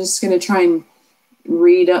soon. I'm just going to try and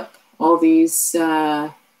read up all these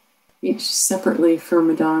each separately for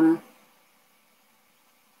Madonna.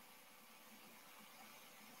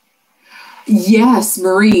 Yes,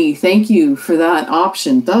 Marie, thank you for that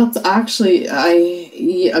option. That's actually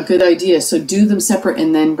a good idea. So do them separate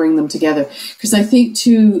and then bring them together. Because I think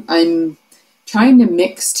too, I'm trying to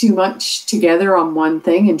mix too much together on one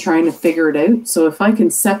thing and trying to figure it out. So if I can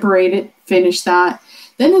separate it, finish that,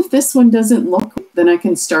 then if this one doesn't look, then I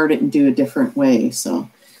can start it and do a different way. So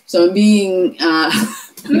I'm being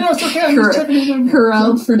it's okay.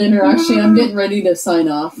 corralled for dinner. Actually, I'm getting ready to sign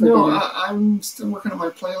off for dinner. I'm still working on my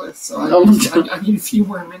playlist, so I need a few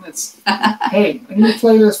more minutes. Hey, I need a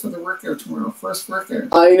playlist for the workout tomorrow. First workout.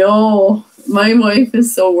 I know. My wife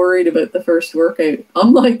is so worried about the first workout.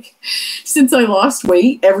 I'm like, since I lost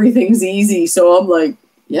weight, everything's easy. So I'm like,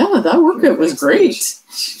 Yeah, that workout was great.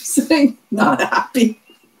 She's like, not happy.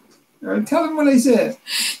 All right, tell him what I said.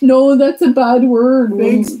 No, that's a bad word.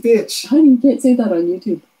 Thanks, bitch. Honey, you can't say that on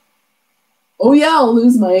YouTube. Oh, yeah, I'll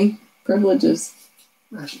lose my privileges.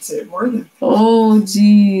 I should say it more than. Oh,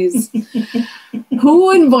 jeez.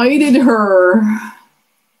 Who invited her?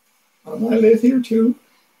 I live here too.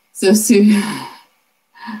 So, Sue.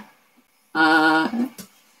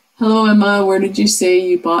 Hello, Emma. Where did you say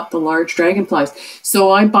you bought the large dragonflies?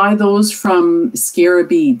 So I buy those from Scara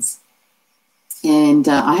Beads. And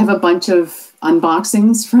I have a bunch of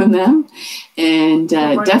unboxings from them. And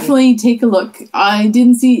definitely take a look. I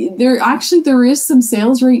didn't see... There is some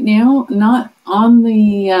sales right now. Not on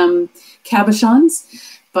the cabochons.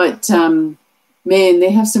 But, man,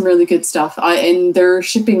 they have some really good stuff. And their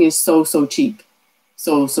shipping is so cheap.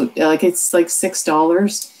 So like it's like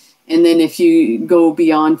 $6. And then if you go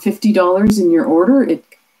beyond $50 in your order, it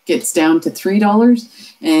gets down to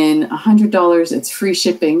 $3. And $100, it's free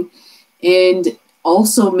shipping. And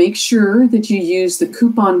also make sure that you use the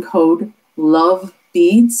coupon code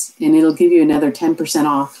LOVEBEADS, and it'll give you another 10%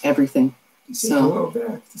 off everything. Say hello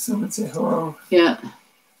back. Did someone say hello? Yeah.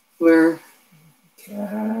 Where?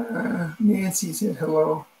 Nancy said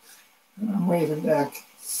hello. I'm waving back.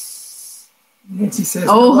 Nancy says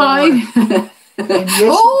oh, hello. Hi.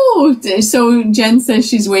 Oh, so Jen says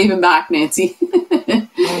she's waving back, Nancy.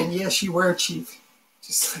 And yes, you were cheap.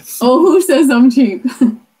 Just like, oh, who says I'm cheap?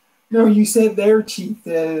 No, you said they're cheap,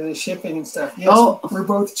 the shipping and stuff. Yes, we're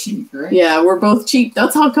both cheap, right? Yeah, we're both cheap.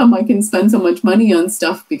 That's how come I can spend so much money on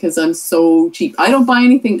stuff, because I'm so cheap. I don't buy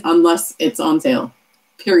anything unless it's on sale,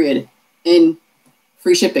 period, and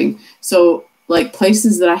free shipping. So, like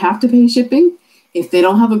places that I have to pay shipping, if they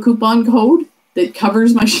don't have a coupon code that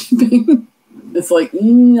covers my shipping, it's like, I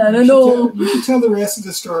don't know. You should tell the rest of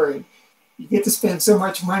the story. You get to spend so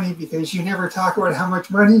much money because you never talk about how much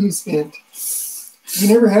money you spent. You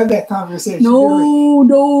never had that conversation.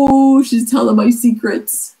 No, she's telling my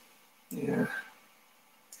secrets. Yeah.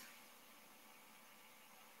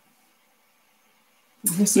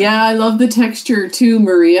 Yeah, I love the texture too,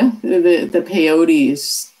 Maria. The peyote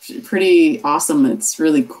is pretty awesome. It's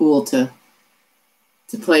really cool to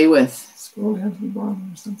play with. Scroll down to the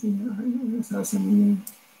bottom or something. That's how something.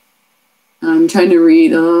 I'm trying to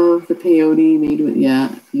read. Oh, the peyote made with,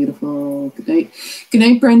 yeah, beautiful. Good night. Good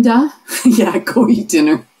night, Brenda. Yeah, go eat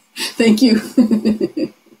dinner. Thank you.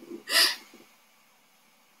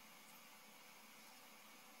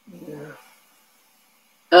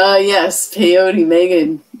 Yes, peyote,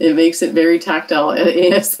 Megan. It makes it very tactile.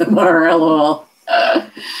 ASMR, lol.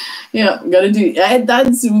 Yeah, gotta do.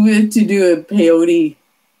 That's to do a peyote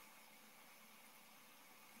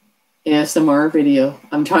ASMR video.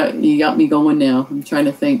 I'm trying. You got me going now. I'm trying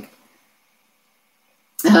to think.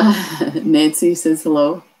 Nancy says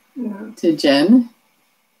hello to Jen.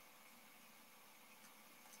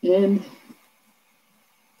 And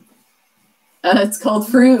it's called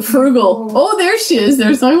Frugal. Oh, there she is.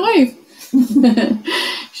 There's my wife.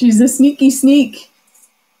 She's a sneaky sneak.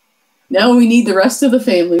 Now we need the rest of the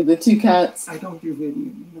family, the 2 cats. I don't do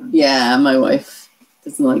video. Yeah, my wife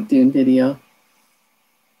doesn't like doing video.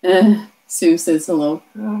 Sue says hello.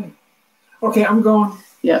 Okay, I'm going.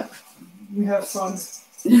 Yep. You have fun.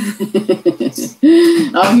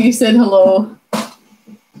 Oh, you said hello.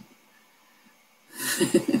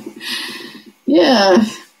 Yeah.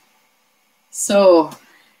 So,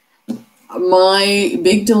 my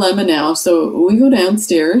big dilemma now. So, we go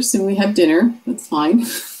downstairs and we have dinner. That's fine.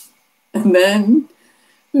 And then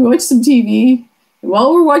we watch some TV. And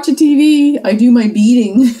while we're watching TV, I do my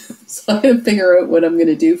beading. So, I gotta figure out what I'm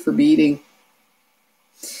gonna do for beading.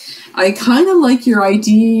 I kind of like your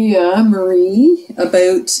idea, Marie,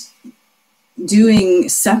 about doing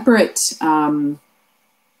separate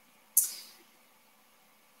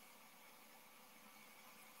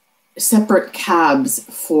cabs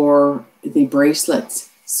for the bracelets.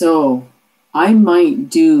 So I might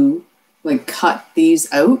do, like, cut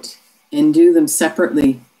these out and do them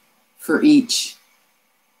separately for each,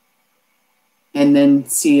 and then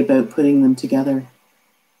see about putting them together.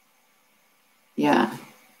 Yeah.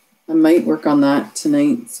 I might work on that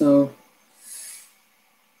tonight, so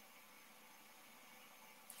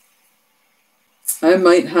I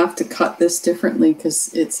might have to cut this differently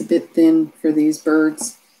because it's a bit thin for these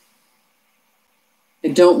birds. I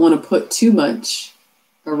don't want to put too much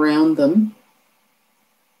around them,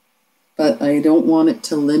 but I don't want it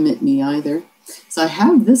to limit me either. So I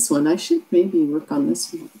have this one. I should maybe work on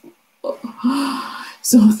this one.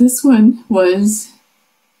 So this one was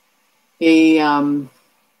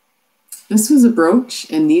this was a brooch,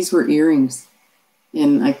 and these were earrings.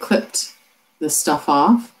 And I clipped the stuff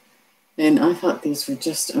off. And I thought these were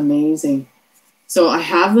just amazing. So I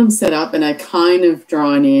have them set up and I kind of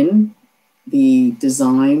drawn in the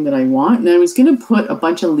design that I want. And I was going to put a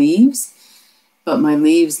bunch of leaves, but my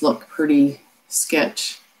leaves look pretty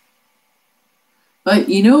sketch. But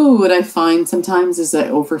you know what I find sometimes is I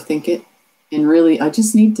overthink it. And really, I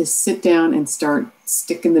just need to sit down and start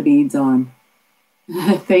sticking the beads on.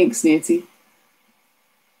 Thanks, Nancy.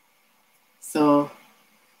 So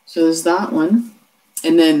there's that one.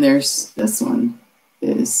 And then there's this one.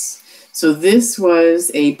 So this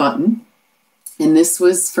was a button. And this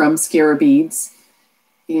was from Scara Beads.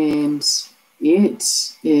 And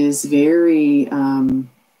it is very,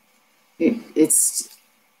 it's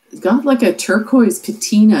got like a turquoise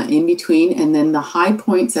patina in between. And then the high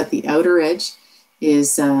points at the outer edge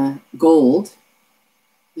is gold.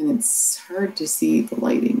 And it's hard to see, the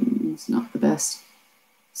lighting is not the best.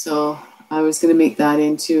 So I was going to make that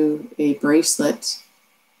into a bracelet.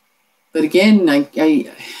 But again, I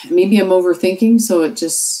maybe I'm overthinking, so I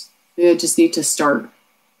just need to start.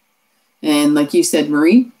 And like you said,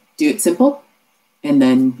 Marie, do it simple and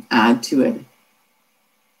then add to it.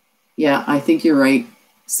 Yeah, I think you're right.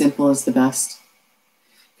 Simple is the best.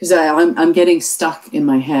 Because I'm getting stuck in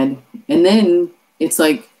my head. And then it's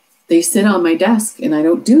like they sit on my desk and I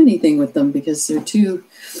don't do anything with them because they're too...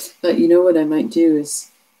 But you know what I might do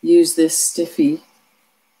is use this stiffy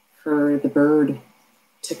for the bird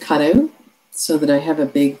to cut out so that I have a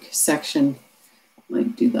big section.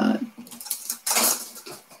 Might do that.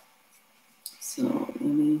 So let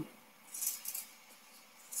me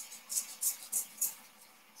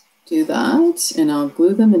do that and I'll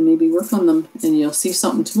glue them and maybe work on them and you'll see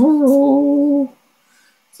something tomorrow.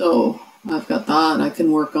 So I've got that I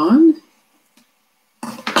can work on.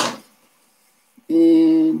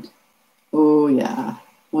 And oh yeah,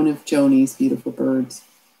 one of Joni's beautiful birds.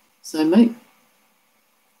 So I might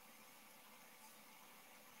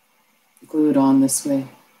glue it on this way.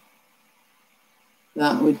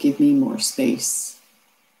 That would give me more space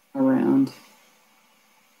around.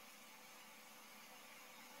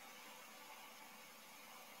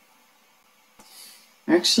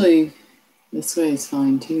 Actually, this way is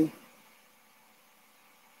fine too.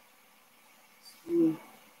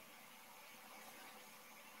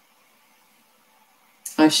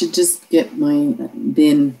 I should just get my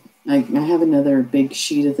bin. I have another big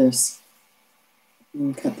sheet of this.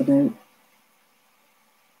 And cut them out.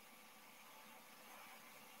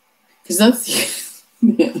 Because that's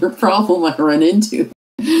the other problem I run into.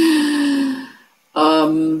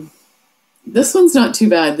 This one's not too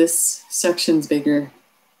bad. This section's bigger.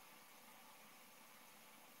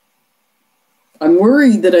 I'm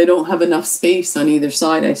worried that I don't have enough space on either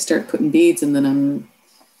side. I start putting beads and then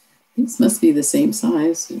these must be the same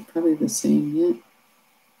size. They're probably the same, yeah.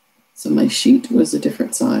 So my sheet was a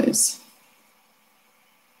different size.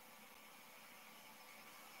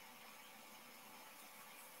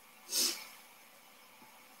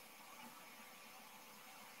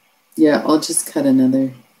 Yeah, I'll just cut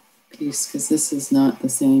another piece because this is not the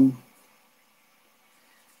same.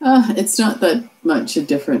 It's not that much a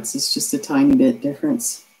difference. It's just a tiny bit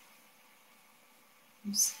difference.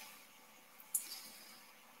 Oops.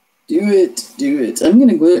 Do it. I'm going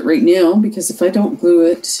to glue it right now because if I don't glue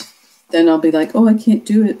it, then I'll be like, oh, I can't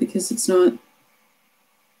do it because it's not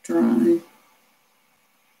dry.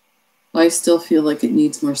 I still feel like it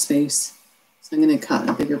needs more space. So I'm going to cut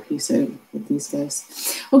a bigger piece out with these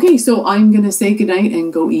guys. Okay, so I'm going to say goodnight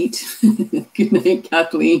and go eat. Good night,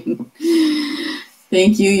 Kathleen.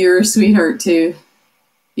 Thank you. You're a sweetheart too.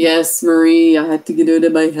 Yes, Marie, I had to get out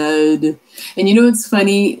of my head. And you know what's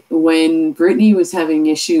funny? When Brittany was having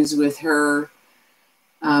issues with her,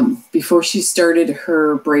 before she started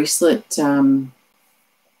her bracelet challenge,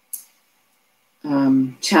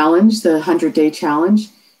 the 100-day challenge,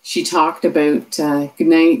 she talked about, good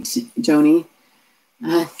night, Joni.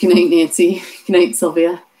 Good night, Nancy. Good night,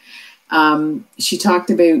 Sylvia. She talked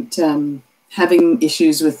about having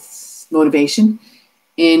issues with motivation.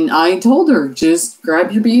 And I told her, just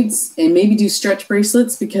grab your beads and maybe do stretch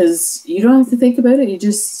bracelets because you don't have to think about it. You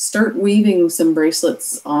just start weaving some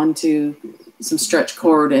bracelets onto some stretch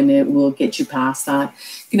cord and it will get you past that.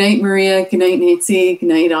 Good night, Maria. Good night, Nancy. Good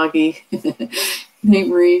night, Augie. Good night,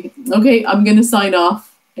 Marie. Okay, I'm going to sign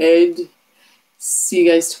off and see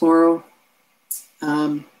you guys tomorrow.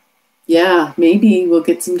 Yeah, maybe we'll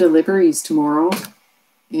get some deliveries tomorrow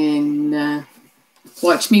and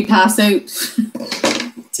watch me pass out.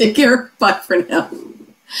 Take care. Bye for now.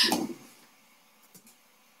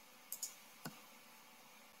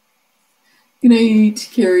 Good night,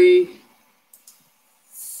 Carrie.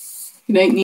 Good night,